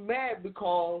make you mad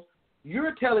because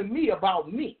you're telling me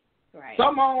about me. Right.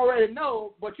 Some I already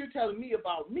know, but you're telling me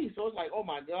about me. So it's like, oh,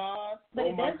 my God. But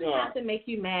it doesn't have to make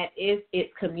you mad if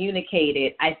it's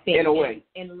communicated, I think. In a way.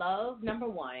 In love, number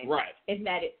one. Right. Is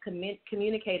that it's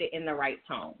communicated in the right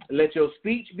tone. Let your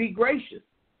speech be gracious.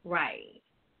 Right.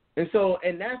 And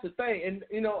that's the thing. And,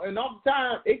 and all the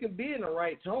time, it can be in the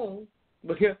right tone.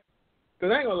 Because I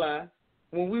ain't going to lie,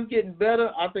 when we was getting better,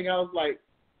 I think I was, like,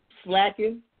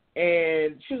 slacking.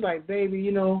 And she was like, baby,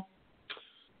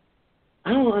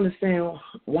 I don't understand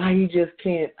why you just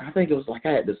can't. I think it was like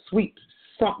I had to sweep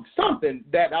something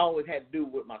that I always had to do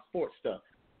with my sports stuff.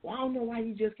 Well, I don't know why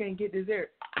you just can't get this area.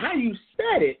 How you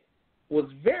said it was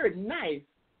very nice,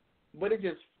 but it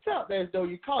just felt as though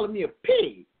you're calling me a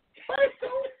pig. But it's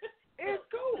cool. It's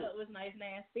cool. So it was nice,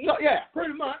 nasty. So, yeah,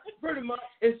 pretty much.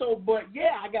 And so, but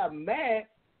yeah, I got mad.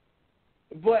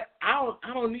 But I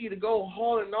don't need to go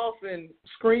hauling off and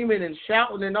screaming and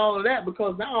shouting and all of that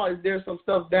because now there's some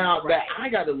stuff down that I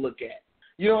got to look at.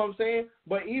 You know what I'm saying?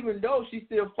 But even though she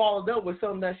still followed up with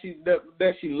something that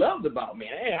she loved about me,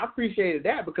 hey, I appreciated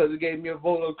that because it gave me a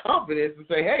vote of confidence to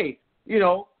say, hey,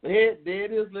 there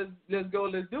it is. Let's go.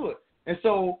 Let's do it. And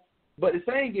so, but the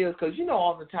thing is, because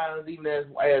all the time, even as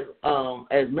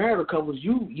marital couples,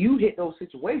 you hit those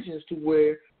situations to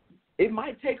where it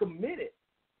might take a minute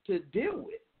to deal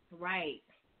with. Right.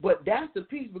 But that's the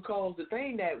piece because the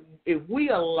thing that if we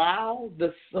allow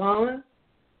the sun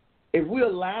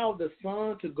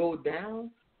to go down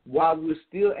while we're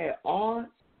still at odds,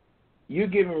 you're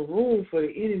giving room for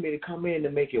the enemy to come in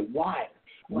to make it wild.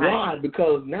 Right. Why?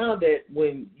 Because now that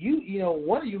when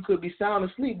one of you could be sound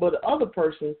asleep, but the other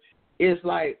person is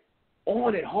like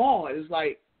on it hard. It's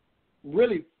like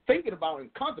really thinking about it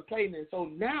and contemplating. And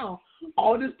so now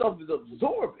all this stuff is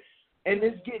absorbing. And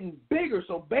it's getting bigger.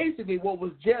 So basically what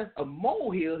was just a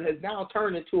molehill has now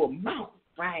turned into a mountain.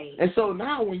 Right. And so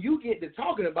now when you get to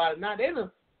talking about it,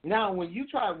 now when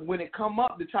it come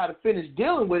up to try to finish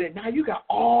dealing with it, now you got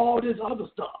all this other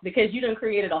stuff. Because you done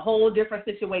created a whole different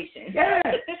situation. Yeah.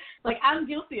 Like I'm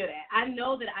guilty of that. I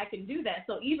know that I can do that.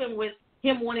 So even with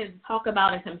him wanting to talk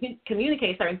about and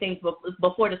communicate certain things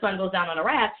before the sun goes down on the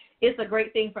wrath, it's a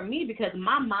great thing for me because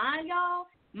my mind, y'all,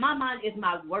 my mind is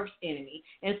my worst enemy.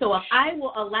 And so if I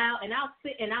will allow, and I'll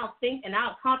sit and I'll think and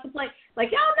I'll contemplate,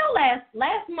 like y'all know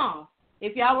last month,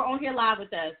 if y'all were on here live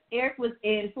with us, Eric was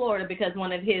in Florida because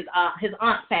one of his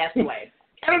aunts passed away.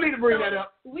 I don't need to bring that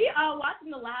up. We are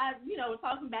watching the live,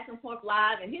 talking back and forth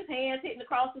live, and his hands hitting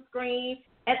across the screen.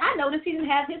 And I noticed he didn't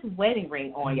have his wedding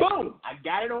ring on yet. Boom! I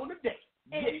got it on the day.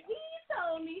 And he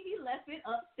told me he left it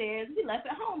upstairs. He left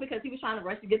it home because he was trying to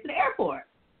rush to get to the airport.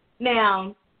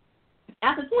 Now,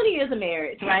 after 20 years of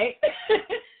marriage, right?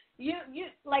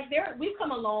 We've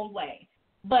come a long way.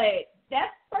 But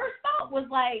that first thought was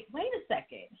like, wait a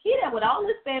second. He there with all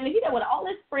his family, he there with all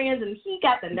his friends, and he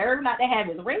got the nerve not to have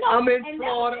his ring on. I'm in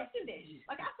Florida.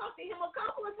 Like, I talked to him a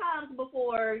couple of times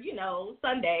before,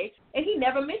 Sunday, and he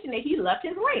never mentioned that he left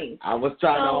his ring. I was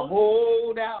trying to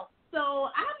hold out. So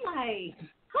I'm like,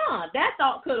 that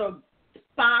thought could have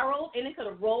spiraled, and it could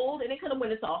have rolled, and it could have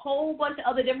went into a whole bunch of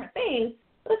other different things.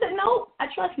 But I said, no, I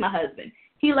trust my husband.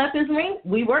 He left his ring.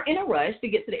 We were in a rush to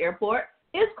get to the airport.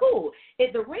 It's cool.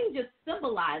 The ring just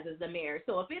symbolizes the marriage.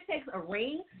 So if it takes a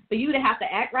ring for you to have to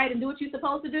act right and do what you're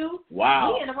supposed to do,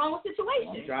 wow, we're in the wrong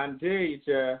situation. I'm trying to tell you,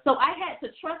 Chad. So I had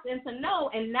to trust and to know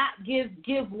and not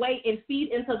give way and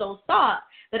feed into those thoughts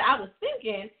that I was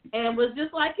thinking and was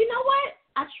just like, you know what?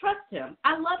 I trust him.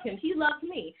 I love him. He loves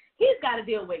me. He's got to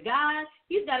deal with God.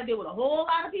 He's got to deal with a whole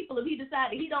lot of people if he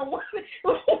decided he don't want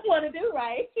to do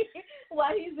right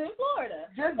while he's in Florida.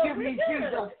 Just give me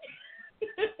Jesus.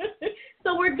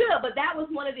 So we're good, but that was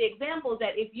one of the examples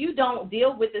that if you don't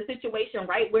deal with the situation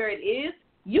right where it is,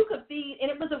 you could feed, and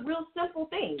it was a real simple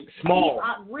thing. Small.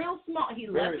 Real small. He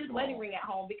Very left his small. wedding ring at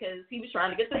home because he was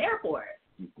trying to get to the airport.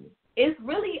 It's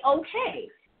really okay.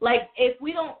 Like, if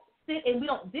we don't sit and we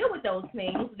don't deal with those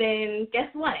things, then guess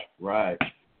what? Right.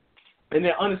 And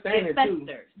then understanding, too.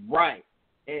 Right.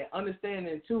 And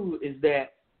understanding, too, is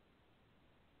that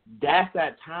that's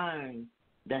that time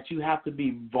that you have to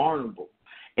be vulnerable.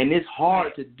 And it's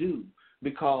hard to do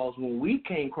because when we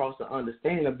came across the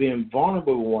understanding of being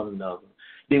vulnerable with one another,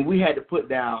 then we had to put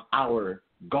down our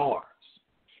guards.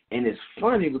 And it's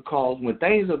funny because when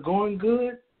things are going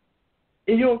good,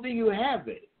 and you don't think you have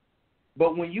it.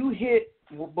 But when you hit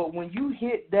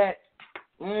that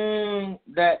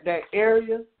that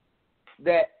area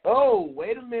that, oh,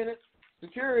 wait a minute,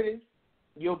 security,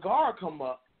 your guard come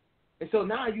up. And so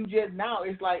now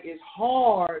it's like it's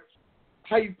hard.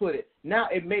 How you put it? Now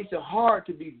it makes it hard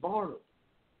to be vulnerable.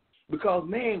 Because,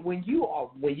 man, when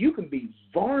you can be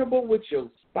vulnerable with your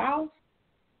spouse,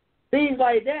 things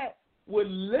like that would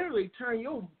literally turn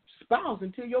your spouse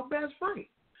into your best friend.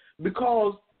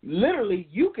 Because literally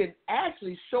you can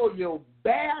actually show your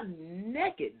bare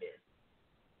nakedness.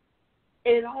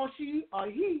 And all she or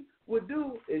he would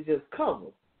do is just cover.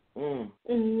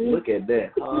 Look at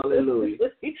that. Hallelujah.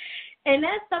 And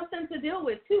that's something to deal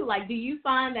with, too. Like, do you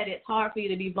find that it's hard for you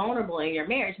to be vulnerable in your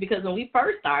marriage? Because when we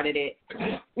first started it,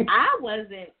 I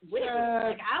wasn't with it.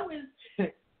 Like, I was...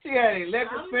 She had an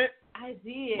electric fence. I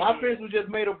did. My fence was just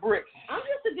made of bricks. I'm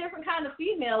just a different kind of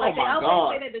female. Like, oh, my they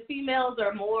always say that the females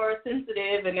are more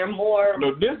sensitive and they're more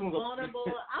vulnerable.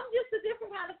 I'm just a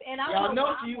different kind of... And I don't know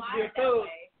why I'm wired that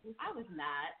way. I was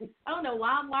not. I don't know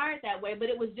why I'm wired that way, but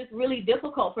it was just really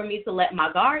difficult for me to let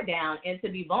my guard down and to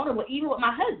be vulnerable, even with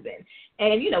my husband.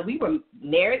 And, we were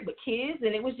married with kids,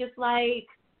 and it was just like,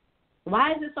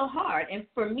 why is it so hard? And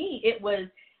for me, it was,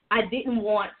 I didn't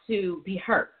want to be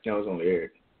hurt. That was only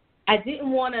Eric. I didn't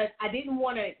want to,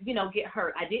 get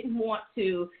hurt. I didn't want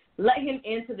to let him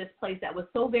into this place that was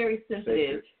so very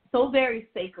sensitive, so very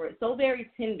sacred, so very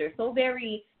tender, so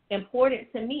very important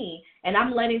to me, and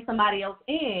I'm letting somebody else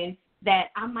in that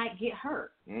I might get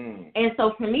hurt. And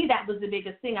so for me, that was the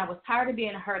biggest thing. I was tired of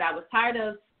being hurt. I was tired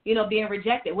of, being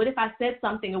rejected. What if I said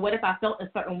something, or what if I felt a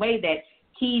certain way that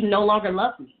he no longer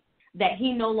loved me, that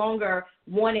he no longer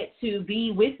wanted to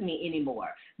be with me anymore?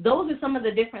 Those are some of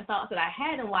the different thoughts that I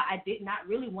had and why I did not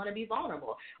really want to be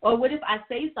vulnerable. Or what if I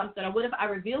say something, or what if I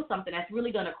reveal something that's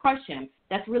really going to crush him,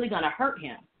 that's really going to hurt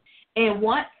him? And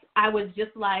once I was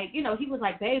just like, he was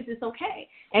like, babes, it's okay.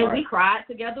 And we cried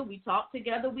together, we talked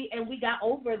together, we got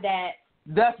over that.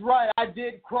 That's right, I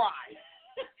did cry.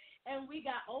 And we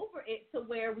got over it to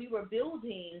where we were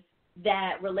building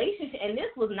that relationship. And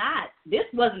this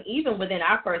wasn't even within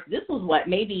our first, this was what,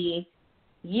 maybe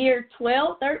year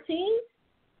 12, 13?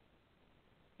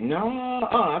 No,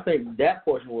 I think that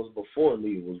portion was before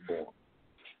Aaliyah was born.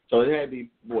 So it had to be,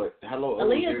 what,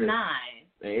 Aaliyah's 9.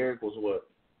 And Eric was what?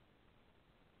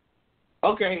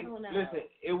 Okay, listen,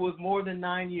 it was more than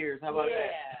 9 years. How about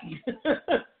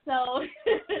that? So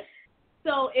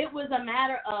So it was a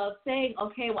matter of saying,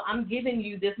 okay, well, I'm giving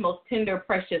you this most tender,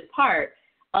 precious part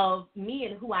of me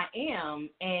and who I am,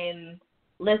 and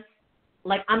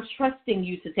I'm trusting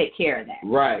you to take care of that.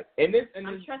 Right. And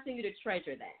I'm trusting you to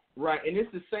treasure that. Right. And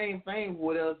it's the same thing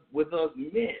with us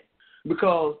men.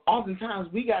 Because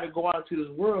oftentimes we got to go out into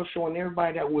this world showing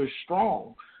everybody that we're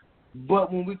strong.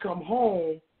 But when we come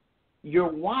home, your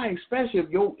wife, especially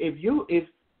if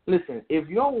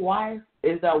your wife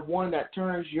is that one that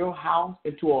turns your house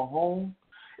into a home,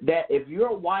 that if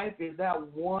your wife is that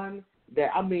one that,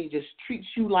 just treats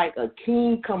you like a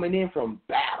king coming in from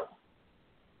battle,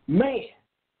 man,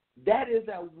 that is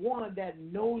that one that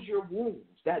knows your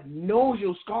wounds, that knows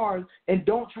your scars, and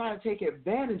don't try to take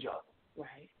advantage of them.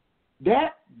 Right.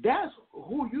 That's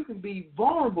who you can be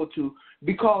vulnerable to,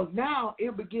 because now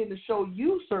it begin to show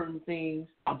you certain things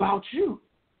about you.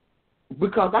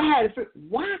 Because I had to figure,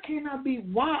 why I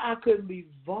couldn't be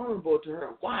vulnerable to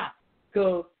her? Why?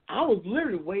 Because I was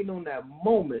literally waiting on that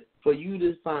moment for you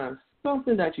to find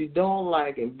something that you don't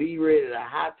like and be ready to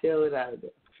hightail it out of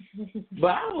there.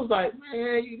 But I was like,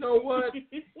 man, you know what?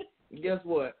 Guess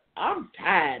what? I'm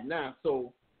tired now.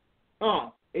 So,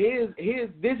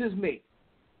 this is me.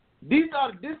 This is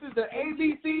the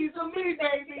ABCs of me,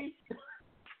 baby.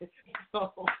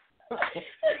 so, hey,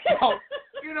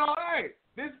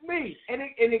 this is me. And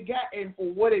for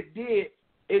what it did,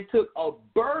 it took a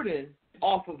burden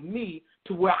off of me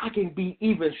to where I can be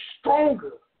even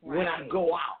stronger when I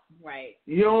go out. Right.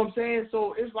 You know what I'm saying?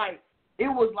 So it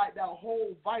was like that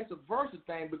whole vice versa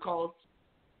thing, because,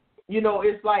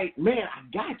 it's like, man, I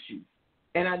got you.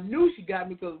 And I knew she got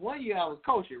me because one year I was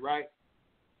coaching, right?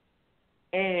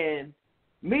 And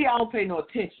me, I don't pay no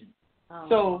attention.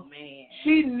 So man.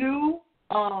 She knew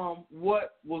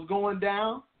what was going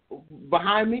down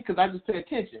behind me because I just pay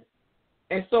attention.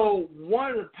 And so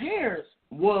one of the parents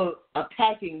was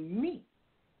attacking me.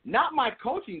 Not my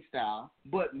coaching style,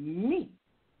 but me.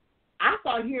 I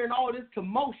started hearing all this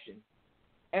commotion.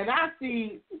 And I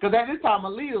see, because at this time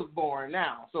Aaliyah was born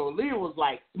now. So Aaliyah was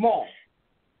like small.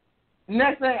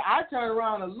 Next thing, I turn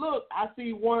around and look, I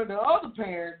see one of the other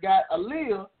parents got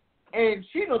Aaliyah, and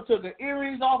she done took her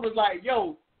earrings off and was like,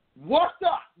 yo, what's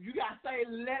up? You got to say,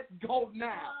 let's go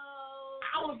now.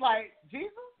 I was like,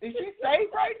 Jesus, is she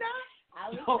saved right now?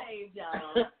 I was saved,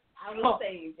 y'all.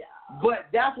 But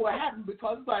that's what happened,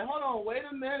 because it's like, hold on, wait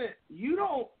a minute. You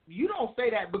don't say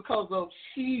that because of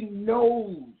she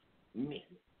knows me.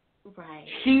 Right.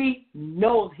 She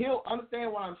knows. He'll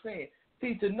understand what I'm saying.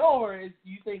 See, to know her is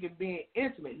you think of being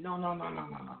intimate. No.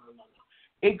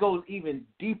 It goes even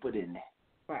deeper than that.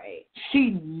 Right.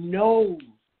 She knows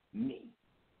me.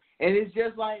 And it's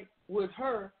just like with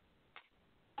her,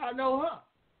 I know her.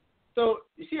 So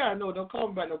she ought to know, don't call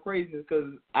me about no craziness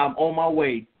because I'm on my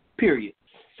way, period.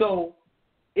 So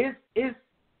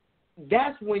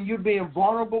that's when you're being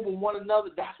vulnerable with one another,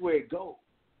 that's where it goes.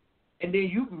 And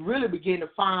then you really begin to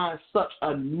find such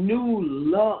a new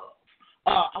love.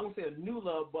 I won't say a new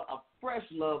love, but a fresh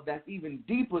love that's even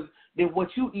deeper than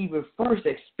what you even first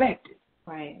expected.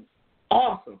 Right.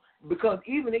 Awesome. Because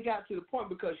even it got to the point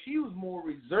because she was more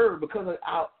reserved because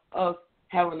of us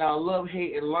having our love,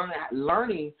 hate, and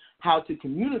learning how to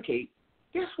communicate.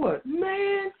 Guess what?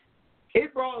 Man, she's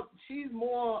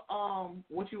more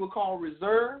what you would call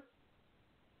reserved.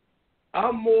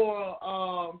 I'm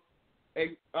more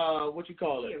what you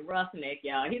call it? He a roughneck,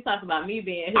 y'all. He talks about me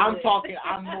being. I'm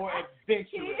more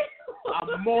adventurous.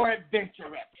 I'm more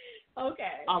adventurous.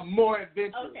 Okay. I'm more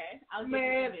adventurous. Okay. I'll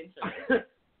Man, adventurous.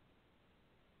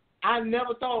 I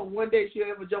never thought one day she'd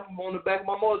ever jump on the back of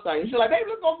my motorcycle. She's like, baby,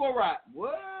 let's go for a ride.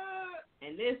 What?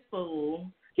 And this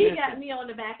fool, he got me on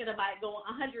the back of the bike going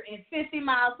 150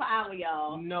 miles per hour,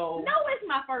 y'all. No, it's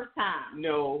my first time.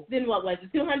 No. Then what was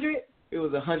it, 200? It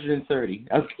was 130.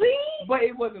 See? But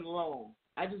it wasn't long.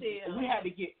 We had to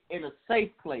get in a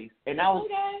safe place, and I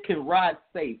can ride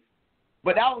safe.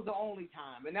 But that was the only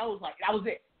time, and that was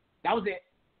it.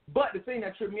 But the thing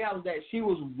that tripped me out was that she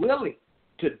was willing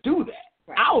to do that.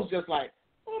 Right. I was just like,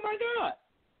 oh my God,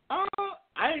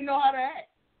 I didn't know how to act.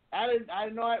 I didn't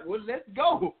know how. Well, let's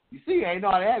go. You see, I didn't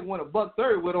know how to act when a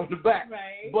 $130 went on the back.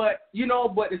 Right. But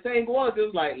the thing was, it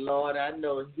was like, Lord, I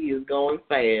know he is going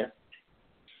fast.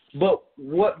 But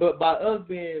by us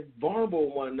being vulnerable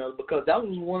with one another, because that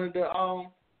was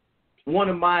one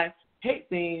of my hate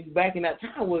things back in that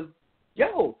time was,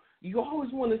 yo, you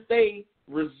always want to stay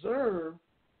reserved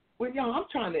when I'm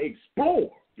trying to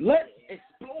explore. Let's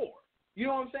explore. You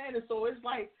know what I'm saying? And so it's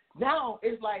like now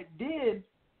it's like then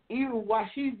even while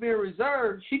she's being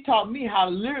reserved, she taught me how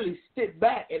to literally sit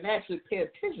back and actually pay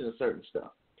attention to certain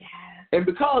stuff. Yeah. And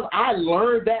because I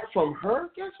learned that from her,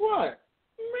 guess what?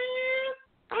 Man,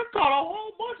 I caught a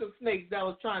whole bunch of snakes that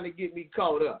was trying to get me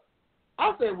caught up.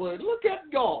 I said, well, look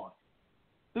at God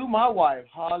through my wife.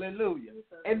 Hallelujah.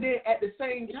 And then at the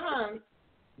same time,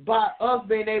 by us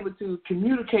being able to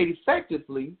communicate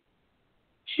effectively,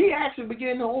 she actually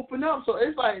began to open up. So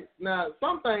it's like, now,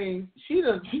 some things, she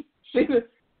done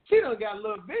got a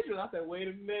little visual. I said, wait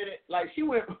a minute. Like, she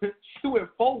went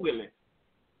four-wheeling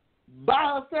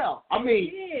by herself. I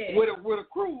mean, with a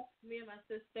crew. Me and my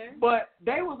sister. But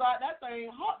they was like, that thing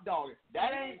hot dogging.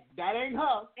 That ain't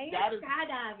her. Ain't that is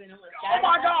skydiving. Oh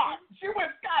my God, she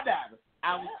went skydiving.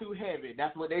 I was too heavy.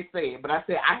 That's what they said. But I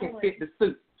said I can fit the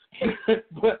suit.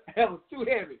 But that was too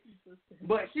heavy.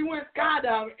 But she went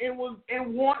skydiving and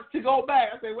wants to go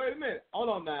back. I said, wait a minute, hold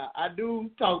on now. I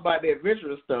do talk about the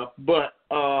adventurous stuff, but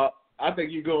I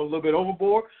think you're going a little bit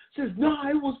overboard. She says, no,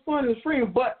 it was fun and free.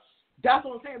 But that's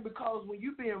what I'm saying, because when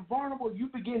you're being vulnerable, you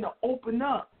begin to open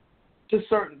up to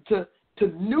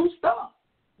new stuff.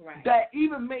 Right. That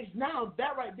even makes, now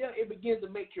that right there, it begins to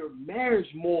make your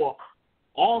marriage more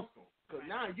awesome. Because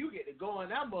now you get to go in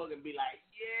that mug and be like,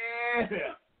 yeah,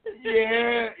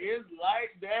 it's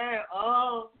like that.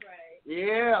 Right.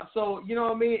 Yeah. So, you know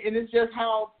what I mean? And it's just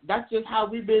how, that's just how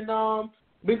we've been going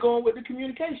with the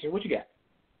communication. What you got?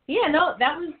 Yeah, no,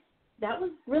 that was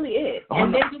really it.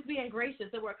 And then just being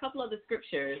gracious. There were a couple of the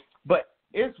scriptures. But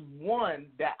it's one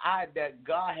that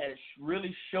God has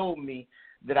really showed me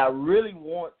that I really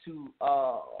want to.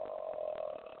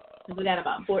 We got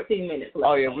about 14 minutes left.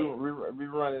 Oh yeah, we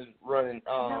running.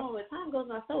 No, the time goes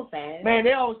by so fast. Man,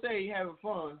 they always say you're having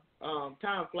fun.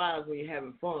 Time flies when you're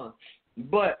having fun.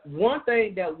 But one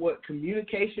thing that what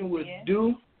communication would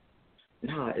do.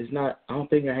 No, it's not. I don't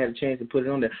think I had a chance to put it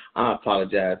on there. I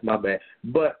apologize. My bad.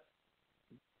 But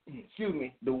excuse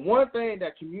me. The one thing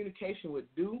that communication would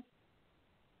do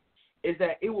is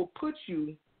that it will put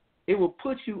you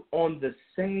on the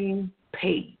same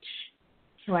page.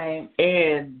 Right.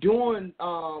 And during,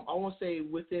 I want to say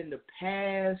within the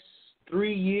past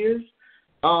 3 years,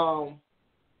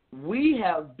 we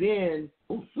have been,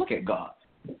 look at God.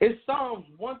 It's Psalms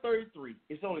 133.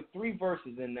 It's only 3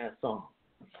 verses in that song.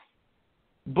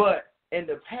 But in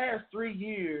the past 3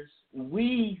 years,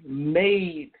 we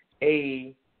made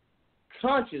a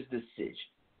conscious decision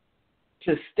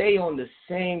to stay on the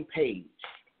same page,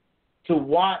 to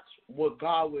watch what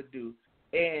God would do.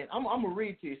 And I'm going to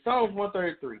read to you. Psalms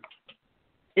 133.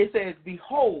 It says,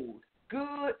 behold,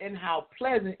 good and how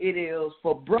pleasant it is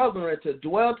for brethren to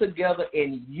dwell together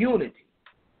in unity.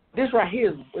 This right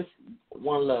here is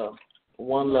one love.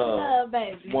 One love. Love,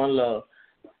 baby. One love.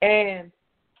 And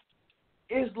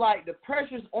it's like the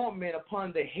precious ointment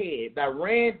upon the head that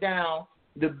ran down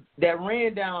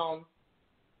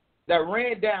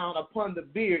upon the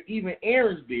beard, even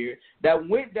Aaron's beard, that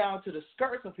went down to the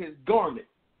skirts of his garment,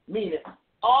 meaning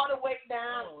all the way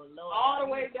down, all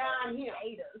the way down here,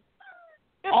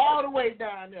 all the way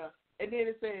down there. And then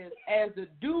it says, as the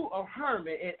dew of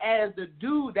Hermon, and as the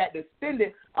dew that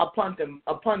descended upon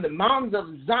the mountains of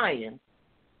Zion,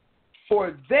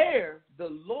 for there the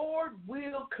Lord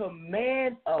will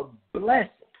command a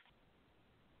blessing,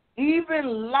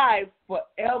 even life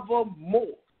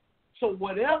forevermore. So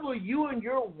whatever you and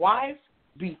your wife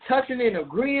be touching and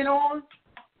agreeing on,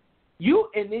 you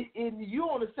and you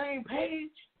on the same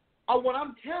page, or what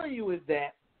I'm telling you is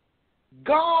that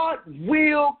God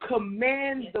will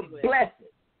command the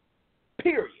blessing,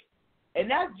 period. And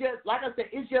that's just, like I said,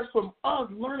 it's just from us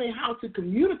learning how to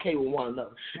communicate with one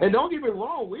another. And don't get me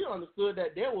wrong, we understood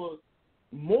that there was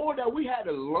more that we had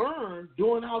to learn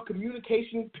during our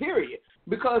communication period,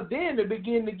 because then to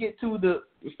begin to get to the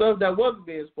stuff that wasn't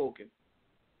being spoken,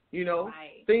 you know,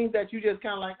 right. Things that you just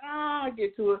kind of like, I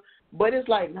get to it. But it's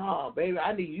like, no, baby,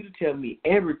 I need you to tell me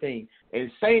everything. And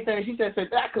same thing, she said that,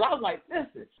 because I was like,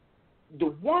 listen, the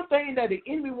one thing that the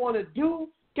enemy want to do,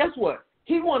 guess what?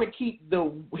 He want to keep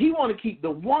the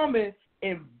woman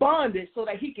in bondage so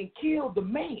that he can kill the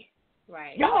man.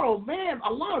 Right. Y'all don't, man,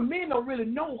 a lot of men don't really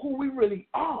know who we really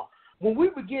are. When we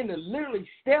begin to literally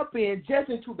step in just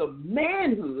into the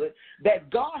manhood that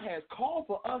God has called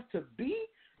for us to be,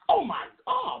 oh my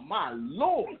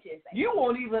Lord, you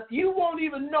won't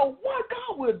even know what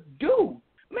God will do.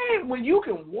 Man, when you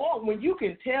can walk, when you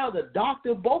can tell the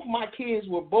doctor, both my kids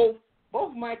were preemie.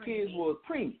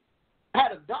 I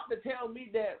had a doctor tell me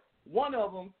that one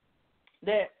of them,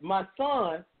 that my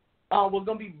son was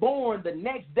going to be born the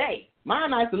next day.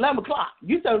 Mine is 11 o'clock.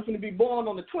 You said it was going to be born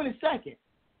on the 22nd.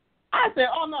 I said,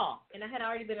 oh, no. And I had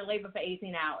already been in labor for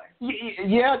 18 hours.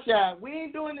 Yeah, child. We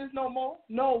ain't doing this no more.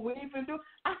 No, we ain't finna do.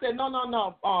 I said, no.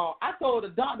 I told the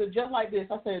doctor just like this.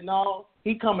 I said, no,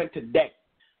 he coming today.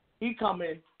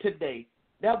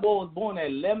 That boy was born at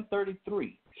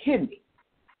 11:33. hear me.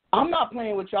 I'm not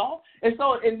playing with y'all.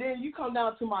 And then you come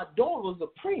down to my daughter was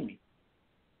a preemie.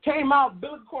 Came out,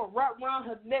 umbilical cord wrapped around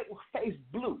her neck with face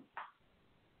blue.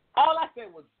 All I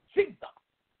said was, Jesus.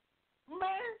 Man,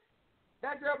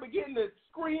 that girl began to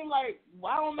scream like,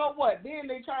 I don't know what. Then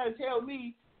they try to tell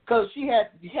me, because she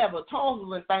had to have her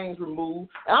tonsils and things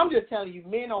removed. And I'm just telling you,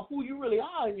 men, on who you really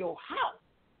are in your house.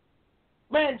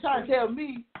 Man, trying to tell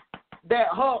me that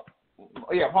her,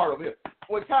 heart over here.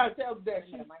 Was trying to tell me that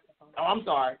she, I'm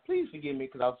sorry. Please forgive me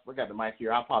because I forgot the mic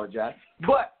here. I apologize.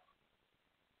 But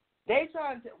they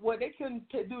they couldn't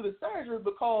do the surgery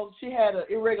because she had an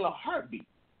irregular heartbeat.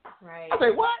 Right. I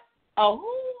say, what? Oh,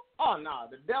 who? Oh, no,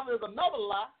 the devil is another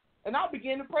lie. And I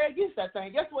began to pray against that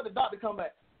thing. Guess what? The doctor come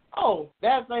back. Oh,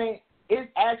 that thing is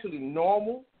actually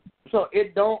normal. So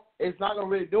it's not going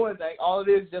to really do anything. All it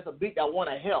is just a beat that want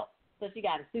to help. So she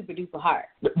got a super duper heart.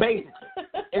 Basically.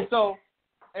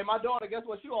 and my daughter, guess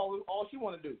what? All she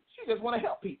want to do? She just want to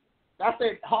help people. I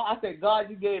said, God,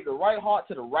 you gave the right heart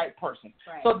to the right person.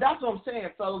 Right. So that's what I'm saying,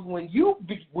 fellas. When you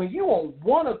on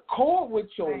one accord with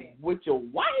your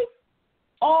wife,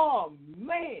 oh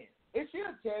man, it should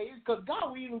tell you, because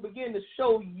God will even begin to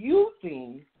show you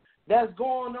things that's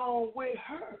going on with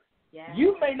her. Yeah.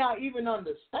 You may not even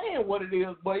understand what it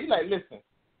is, but you're like, listen,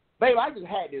 babe, I just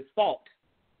had this thought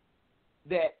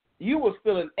that you was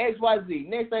feeling XYZ.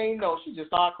 Next thing you know, she just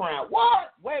started crying.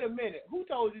 What? Wait a minute. Who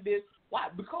told you this? Why?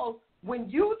 Because when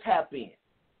you tap in,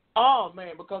 oh,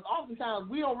 man, because oftentimes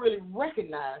we don't really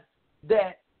recognize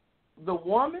that the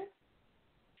woman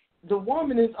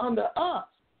is under us,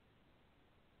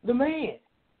 the man,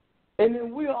 and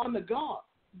then we're under God.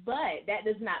 But that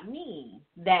does not mean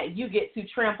that you get to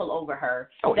trample over her.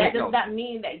 That does not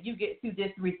mean that you get to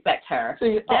disrespect her.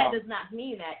 See, that does not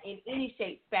mean that in any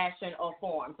shape, fashion, or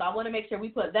form. So I want to make sure we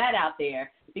put that out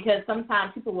there, because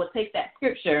sometimes people will take that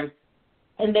scripture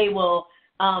and they will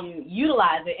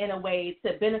utilize it in a way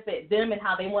to benefit them and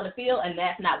how they want to feel, and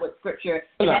that's not what scripture,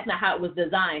 and that's not how it was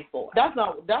designed for. That's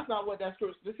not what that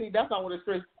scripture. See, that's not what it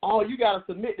says. Oh, you got to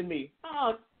submit to me.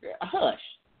 Oh, hush.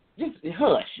 Just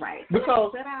hush. Right.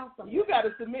 Because you got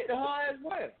to submit to her as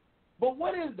well. But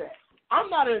what is that? I'm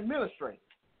not an administrator,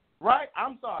 right?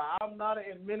 I'm sorry. I'm not an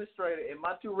administrator. In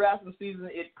my 2 wrestling seasons,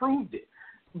 it proved it.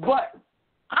 But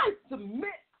I submit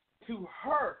to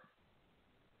her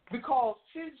because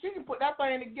she can put that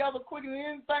thing together quicker than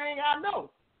anything I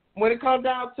know. When it comes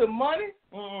down to money,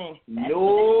 no.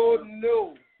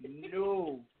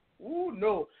 Ooh,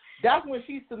 no. That's when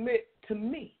she submit to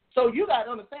me. So you got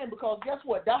to understand, because guess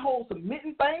what? That whole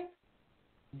submitting thing,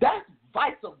 that's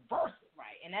vice versa.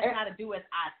 Right, and that's how to do as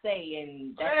I say,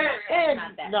 and that's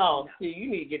not that. No, see,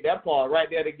 you need to get that part right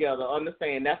there together.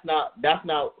 Understand, that's not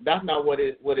what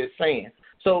it's saying.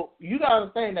 So you got to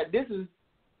understand that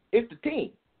it's the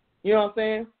team. You know what I'm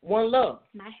saying? One love.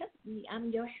 My help me,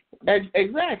 I'm your help.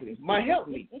 Exactly, my help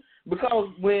me. Because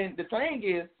when the thing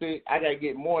is, see, I got to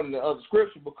get more than the other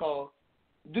scripture, because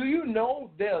do you know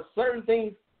there are certain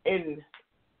things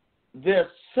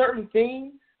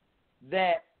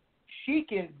that she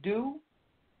can do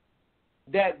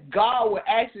that God will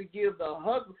actually give the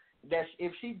husband, that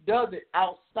if she does it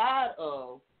outside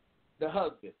of the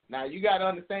husband. Now, you got to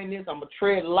understand this. I'm going to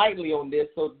tread lightly on this,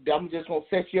 so I'm just going to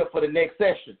set you up for the next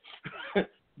session.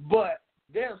 But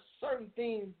there are certain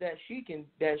things that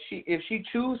if she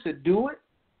chooses to do it,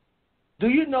 do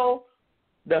you know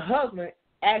the husband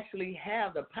actually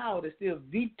have the power to still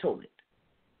veto it?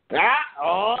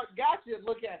 Gotcha.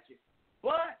 Look at you.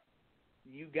 But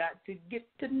you got to get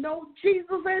to know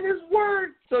Jesus and His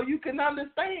Word so you can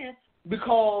understand,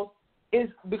 because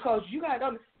you got to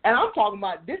understand. And I'm talking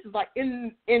about this is like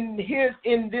in this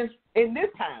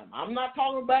time. I'm not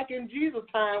talking back in Jesus'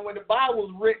 time when the Bible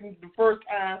was written the first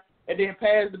time and then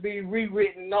passed to be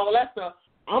rewritten and all that stuff.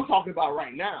 I'm talking about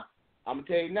right now. I'm gonna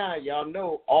tell you now, y'all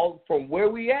know all from where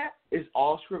we at is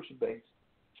all scripture based.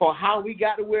 For how we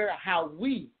got to how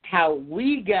we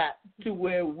got to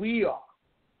where we are.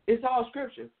 It's all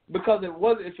scripture. Because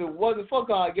if it wasn't for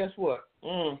God, guess what?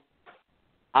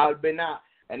 I would have been out.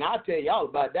 And I'll tell y'all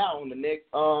about that on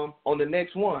the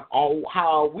next one, on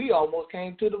how we almost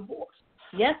came to divorce.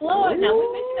 Yes, Lord. Now, we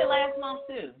mentioned it last month,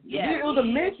 too. Yeah. It was a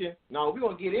mention. No, we're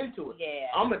going to get into it. Yeah.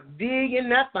 I'm going to dig in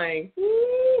that thing,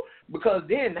 because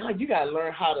then now you got to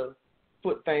learn how to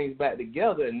put things back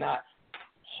together and not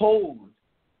hold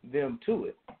them to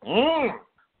it.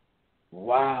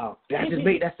 Wow. Did I just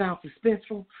make that sound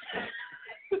suspenseful?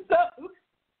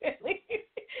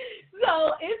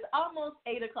 So it's almost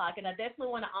 8 o'clock, and I definitely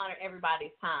want to honor everybody's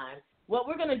time. What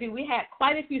we're going to do, we had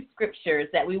quite a few scriptures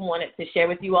that we wanted to share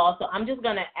with you all, so I'm just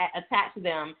going to attach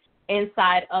them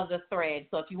inside of the thread.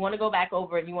 So if you want to go back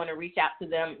over and you want to reach out to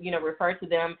them, refer to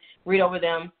them, read over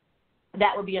them,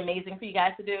 that would be amazing for you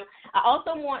guys to do. I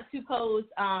also want to pose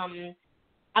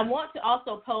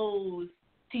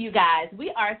to you guys,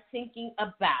 we are thinking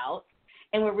about,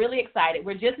 and we're really excited.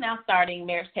 We're just now starting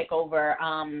Marriage Takeover.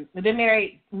 We've been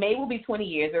married, May will be 20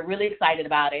 years. We're really excited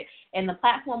about it. And the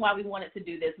platform why we wanted to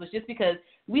do this was just because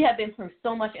we have been through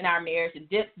so much in our marriage, the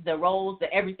dips, the rolls,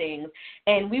 the everything,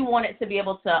 and we wanted to be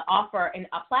able to offer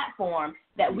a platform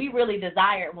that we really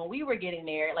desired when we were getting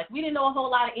married. Like, we didn't know a whole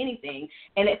lot of anything,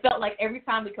 and it felt like every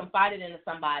time we confided into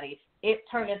somebody, it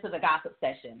turned into the gossip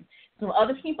session. So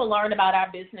other people learned about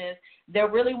our business. There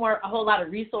really weren't a whole lot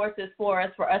of resources for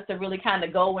us to really kind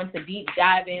of go into deep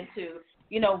dive into,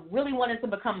 really wanting to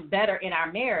become better in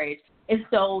our marriage. And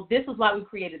so this is why we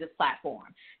created this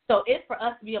platform. So it's for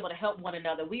us to be able to help one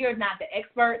another. We are not the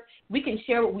experts. We can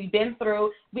share what we've been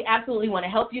through. We absolutely want to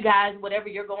help you guys, whatever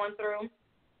you're going through.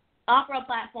 Offer a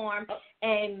platform,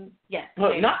 and yes.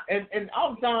 Look, and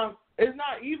oftentimes, it's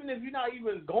not, even if you're not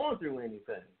even going through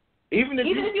anything. Even if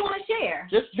you want to share,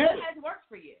 just share. It has worked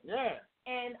for you. Yeah.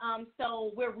 And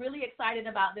so we're really excited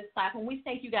about this platform. We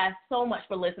thank you guys so much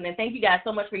for listening. Thank you guys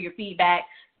so much for your feedback,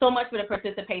 so much for the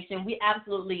participation. We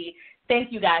absolutely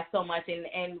thank you guys so much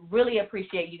and really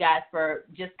appreciate you guys for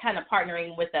just kind of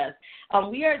partnering with us.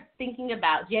 We are thinking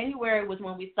about, January was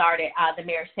when we started the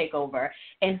Marriage Takeover.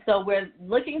 And so we're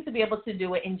looking to be able to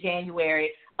do it in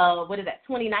January of,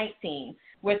 2019.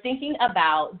 We're thinking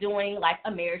about doing like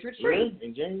a marriage retreat. Really?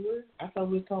 In January? I thought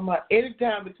we were talking about any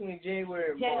time between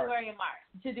January and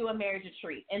March to do a marriage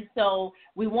retreat. And so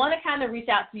we want to kind of reach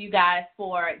out to you guys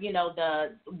for,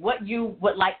 what you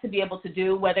would like to be able to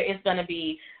do, whether it's going to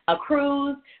be a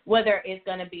cruise, whether it's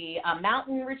going to be a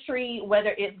mountain retreat,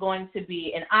 whether it's going to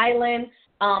be an island.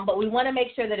 But we want to make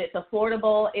sure that it's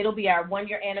affordable. It'll be our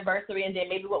 1-year anniversary, and then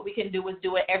maybe what we can do is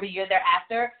do it every year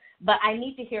thereafter. But I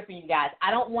need to hear from you guys.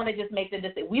 I don't want to just make the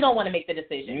decision. We don't want to make the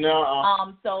decision.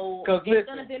 No. So it's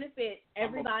going to benefit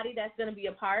everybody that's going to be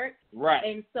a part. Right.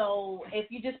 And so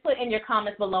if you just put in your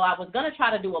comments below, I was going to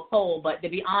try to do a poll, but to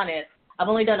be honest, I've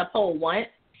only done a poll once,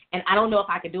 and I don't know if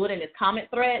I could do it in this comment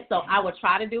thread, so I will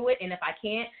try to do it, and if I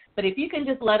can't, but if you can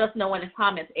just let us know in the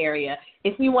comments area,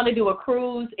 if you want to do a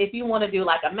cruise, if you want to do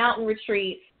like a mountain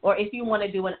retreat, or if you want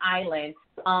to do an island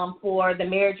for the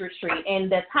marriage retreat,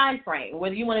 and the time frame,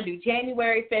 whether you want to do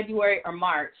January, February, or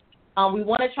March. We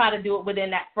want to try to do it within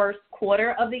that first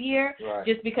quarter of the year, right,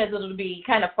 just because it'll be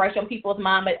kind of fresh on people's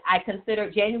mind. But I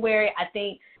consider January, I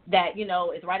think that,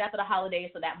 it's right after the holidays,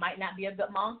 so that might not be a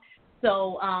good month.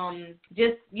 So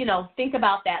just, think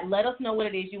about that. Let us know what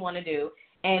it is you want to do,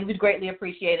 and we'd greatly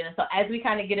appreciate it. And so as we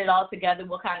kind of get it all together,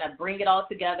 we'll kind of bring it all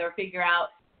together, figure out,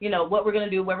 what we're going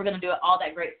to do, where we're going to do it, all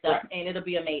that great stuff, right, and it'll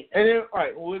be amazing. And then, all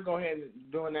right, we'll go ahead and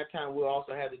during that time, we'll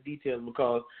also have the details,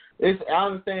 because I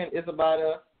understand it's about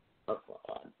us.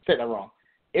 Said that wrong.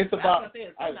 It's about us.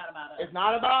 It's not about us. It's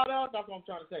not about us. That's what I'm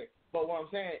trying to say. But what I'm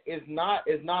saying is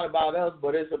it's not about us,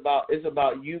 but it's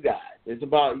about you guys. It's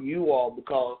about you all,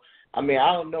 because I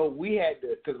don't know.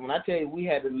 Because when I tell you we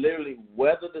had to literally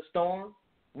weather the storm,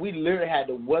 we literally had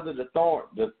to weather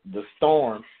the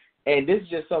storm. And this is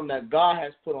just something that God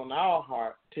has put on our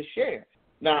heart to share.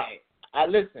 Now,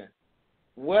 listen,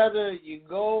 whether you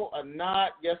go or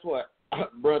not, guess what?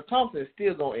 Brother Thompson is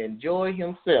still going to enjoy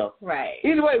himself. Right.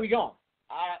 Either way, we're going.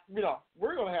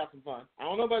 We're going to have some fun. I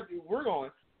don't know about you. We're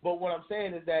going. But what I'm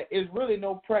saying is that it's really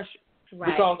no pressure. Right.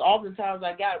 Because oftentimes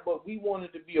I got it, but we want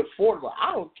it to be affordable.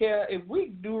 I don't care if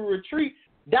we do a retreat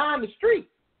down the street.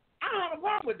 I don't have a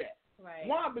problem with that. Right.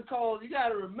 Why? Because you got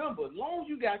to remember, as long as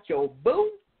you got your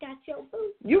boo,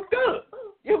 you good.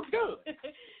 You good.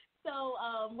 So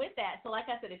with that, so like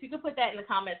I said, if you could put that in the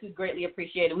comments, we'd greatly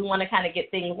appreciate it. We want to kind of get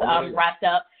things wrapped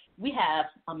up. We have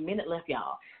a minute left,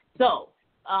 y'all. So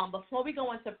before we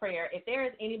go into prayer, if there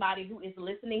is anybody who is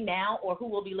listening now or who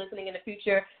will be listening in the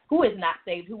future who is not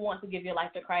saved, who wants to give your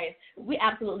life to Christ, we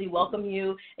absolutely welcome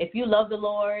you. If you love the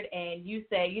Lord and you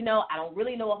say, I don't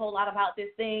really know a whole lot about this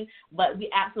thing, but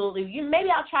maybe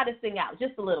I'll try to sing out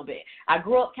just a little bit. I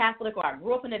grew up Catholic, or I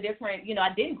grew up in a different,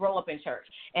 I didn't grow up in church.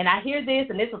 And I hear this,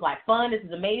 and this is like fun, this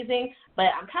is amazing, but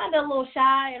I'm kind of a little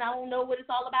shy and I don't know what it's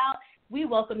all about. We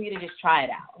welcome you to just try it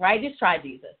out, right? Just try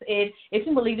Jesus. If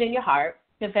you believe it in your heart,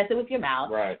 confess it with your mouth,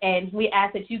 right, and we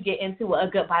ask that you get into a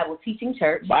good Bible teaching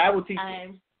church. Bible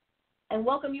teaching. And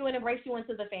welcome you and embrace you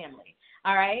into the family.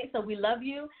 All right, so we love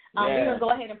you. We're going to go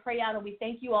ahead and pray out, and we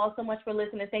thank you all so much for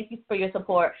listening. Thank you for your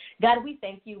support. God, we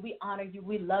thank you. We honor you.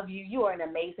 We love you. You are an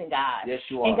amazing God. Yes,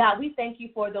 you are. And God, we thank you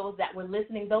for those that were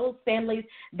listening, those families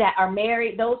that are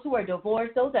married, those who are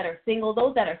divorced, those that are single,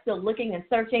 those that are still looking and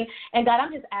searching. And God,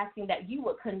 I'm just asking that you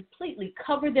would completely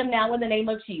cover them now in the name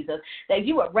of Jesus, that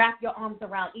you would wrap your arms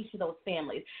around each of those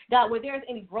families. God, where there's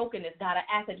any brokenness, God, I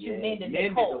ask that you mend and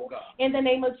make whole in the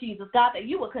name of Jesus. God, that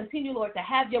you will continue, Lord, to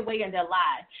have your way in their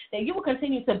lives, that you will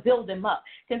continue to build them up,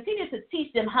 continue to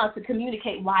teach them how to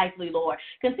communicate wisely, Lord,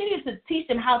 continue to teach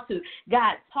them how to,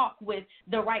 God, talk with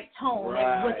the right tone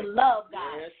and with love,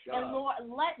 God. Yes, God. And Lord,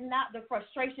 let not the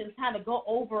frustrations kind of go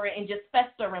over and just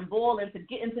fester and boil and to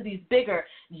get into these bigger,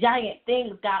 giant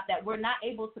things, God, that we're not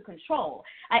able to control.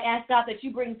 I ask, God, that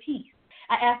you bring peace.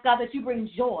 I ask, God, that you bring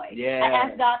joy. Yes. I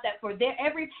ask, God, that for their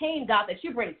every pain, God, that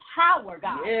you bring power,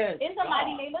 God, in the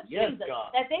mighty name of Jesus,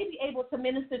 God, that they be able to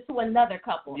minister to another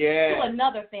couple, to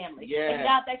another family. And,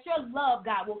 God, that your love,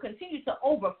 God, will continue to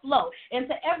overflow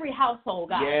into every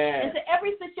household, God, into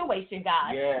every situation,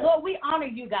 God. Lord, we honor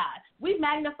you, God. We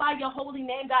magnify your holy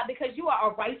name, God, because you are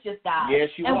a righteous God. Yes,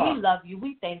 you are. And we love you.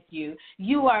 We thank you.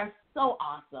 You are so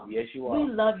awesome. Yes, you are. We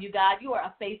love you, God. You are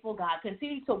a faithful God.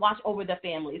 Continue to watch over the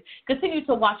families. Continue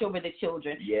to watch over the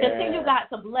children. Continue, God,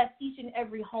 to bless each and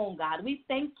every home, God. We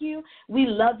thank you. We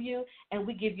love you. And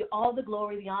we give you all the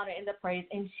glory, the honor, and the praise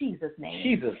in Jesus' name.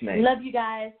 Jesus' name. Love you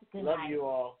guys. Good love night. you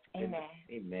all. Amen.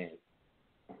 Amen.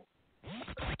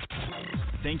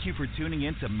 Thank you for tuning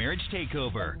in to Marriage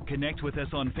Takeover. Connect with us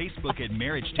on Facebook at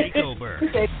Marriage Takeover.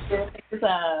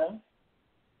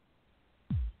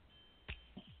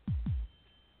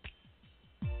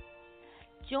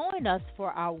 Join us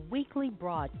for our weekly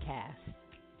broadcast,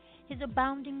 His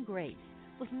Abounding Grace,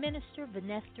 with Minister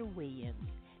Vanessa Williams.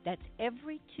 That's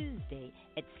every Tuesday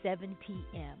at 7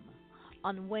 p.m.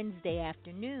 On Wednesday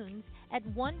afternoons at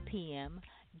 1 p.m.,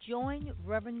 join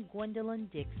Reverend Gwendolyn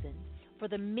Dixon for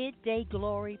the Midday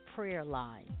Glory Prayer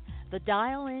Line. The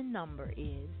dial-in number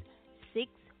is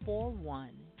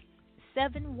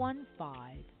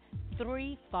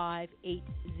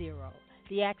 641-715-3580.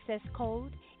 The access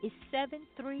code is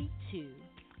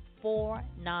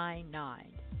 732499.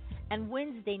 And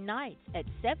Wednesday nights at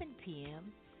 7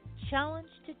 p.m., Challenge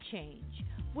to Change,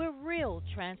 where real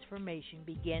transformation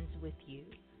begins with you.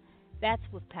 That's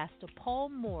with Pastor Paul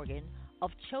Morgan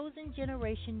of Chosen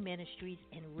Generation Ministries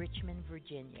in Richmond,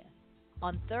 Virginia.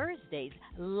 On Thursdays,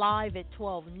 live at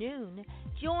 12 noon,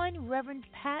 join Reverend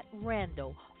Pat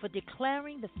Randall for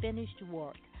Declaring the Finished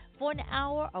Work, for an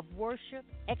hour of worship,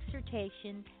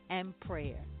 exhortation, and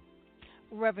prayer.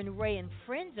 Reverend Ray and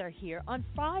friends are here on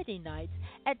Friday nights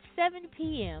at 7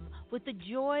 p.m. with the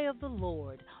Joy of the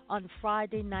Lord on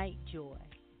Friday Night Joy.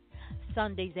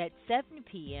 Sundays at 7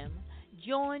 p.m.,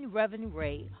 join Reverend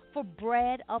Ray for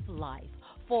Bread of Life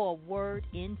for a word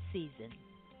in season.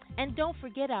 And don't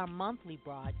forget our monthly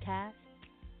broadcast.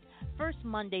 First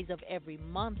Mondays of every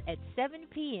month at 7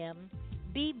 p.m.,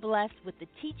 be blessed with the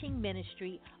teaching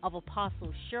ministry of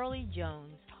Apostle Shirley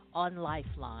Jones on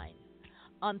Lifeline.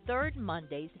 On third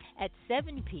Mondays at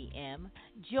 7 p.m.,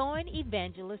 join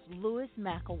Evangelist Louis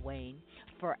McElwain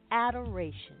for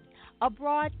Adoration, a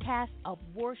broadcast of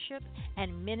worship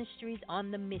and ministries on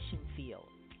the mission field.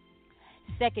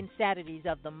 Second Saturdays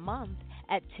of the month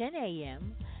at 10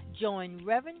 a.m., join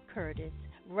Reverend Curtis,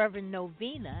 Reverend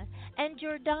Novena, and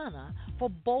Jordana for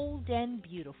Bold and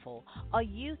Beautiful, a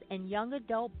youth and young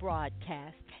adult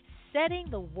broadcast setting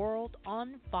the world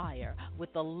on fire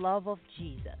with the love of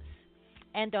Jesus.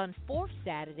 And on fourth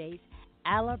Saturdays,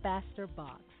 Alabaster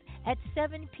Box at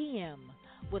 7 p.m.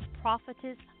 with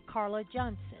prophetess Carla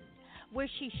Johnson, where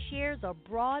she shares a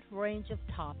broad range of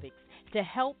topics to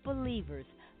help believers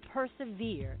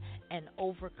persevere and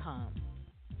overcome.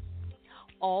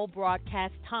 All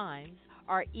broadcast times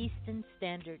are Eastern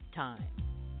Standard Time.